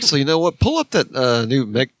 Actually, you know what? Pull up that new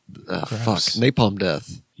Gross. Napalm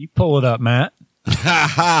Death. You pull it up, Matt.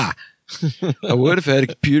 Ha ha! I would if I had a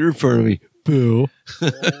computer in front of me. Boo.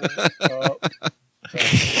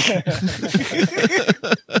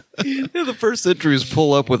 Yeah, the first entry is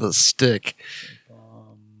pull up with a stick.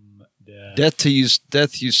 Death you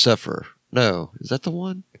suffer. No, is that the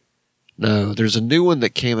one? No, there's a new one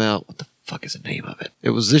that came out. What the fuck is the name of it?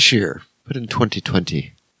 It was this year, but in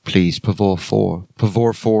 2020. Please, por favor.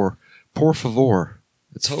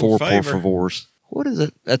 It's Oh, four por favor. favors. What is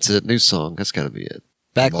it? That's it. New song. That's got to be it.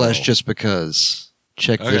 Backlash Whoa. Just Because.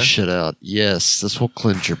 Check Okay. this shit out. Yes, this will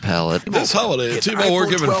cleanse your palate. This holiday at T-Mobile, we're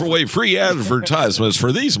giving away free advertisements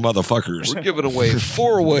for these motherfuckers. We're giving away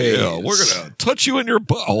 4 ways. Yeah, we're going to touch you in your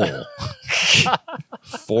butthole.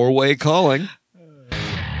 4-way calling.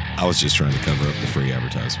 I was just trying to cover up the free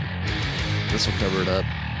advertisement. This will cover it up.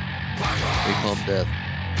 Napalm Death.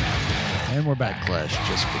 And we're back. Backlash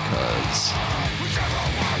Just Because.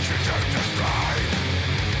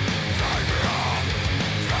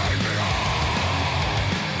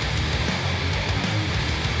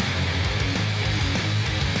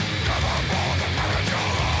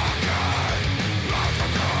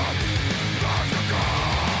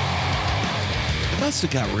 It must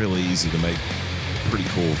have got really easy to make pretty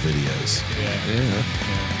cool videos. Yeah.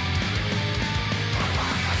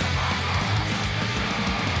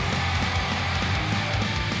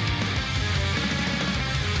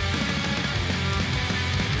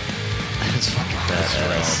 That's fucking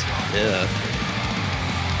badass. Yeah.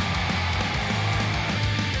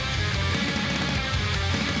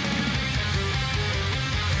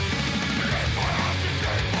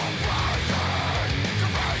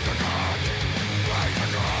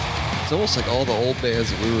 It's almost like all the old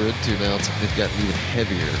bands that we were into now, it's like they've gotten even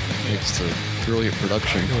heavier thanks to brilliant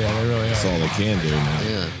production. Yeah, they really That's are. all they can do now.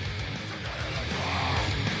 Yeah.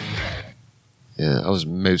 Yeah, I was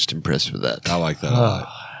most impressed with that. I like that a lot.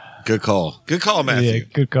 Good call. Good call, Yeah, Matthew.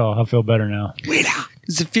 good call. I feel better now.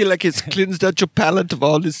 Does it feel like it's cleansed out your palate of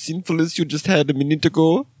all the sinfulness you just had a minute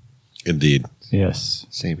ago? Indeed. Yes.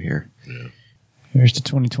 Same here. Here's to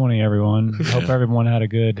 2020, everyone. Hope everyone had a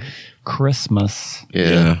good Christmas.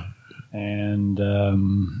 Yeah. And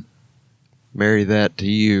Marry that to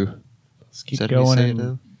you. let's keep Is that how you going say it in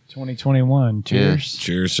now? 2021. Cheers.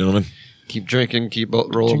 Cheers, gentlemen. Keep drinking, keep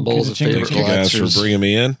rolling bowls of Chinky, favorite Thank you guys for relaxers. bringing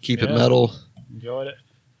me in. Keep it Yeah. metal. Enjoyed it.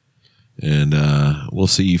 And we'll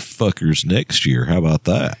see you fuckers next year. How about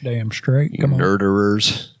that? Damn straight. You Come on.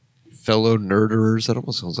 nerderers. Fellow nerderers. That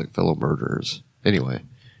almost sounds like fellow murderers. Anyway,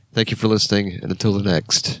 thank you for listening, and until the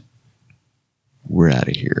next, we're out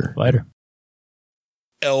of here. Later.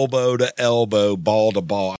 Elbow to elbow, ball to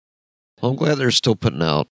ball. Well, I'm glad they're still putting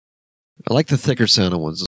out. I like the thicker sounding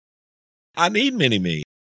ones. I need mini-me.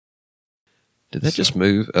 Did that just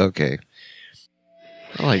move? Okay.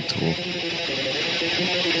 I like Tool.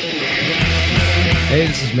 Hey,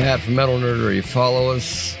 this is Matt from Metal Nerdery. Follow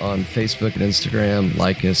us on Facebook and Instagram.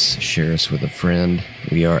 Like us, share us with a friend.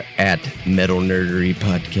 We are at Metal Nerdery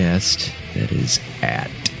Podcast. That is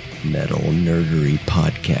at Metal Nerdery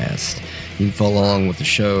Podcast. You can follow along with the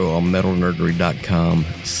show on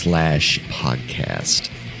metalnerdery.com/podcast.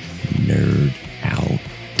 Nerd out.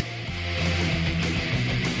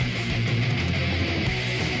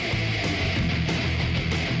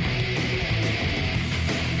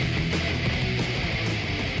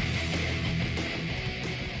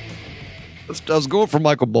 I was going for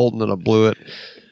Michael Bolton and I blew it.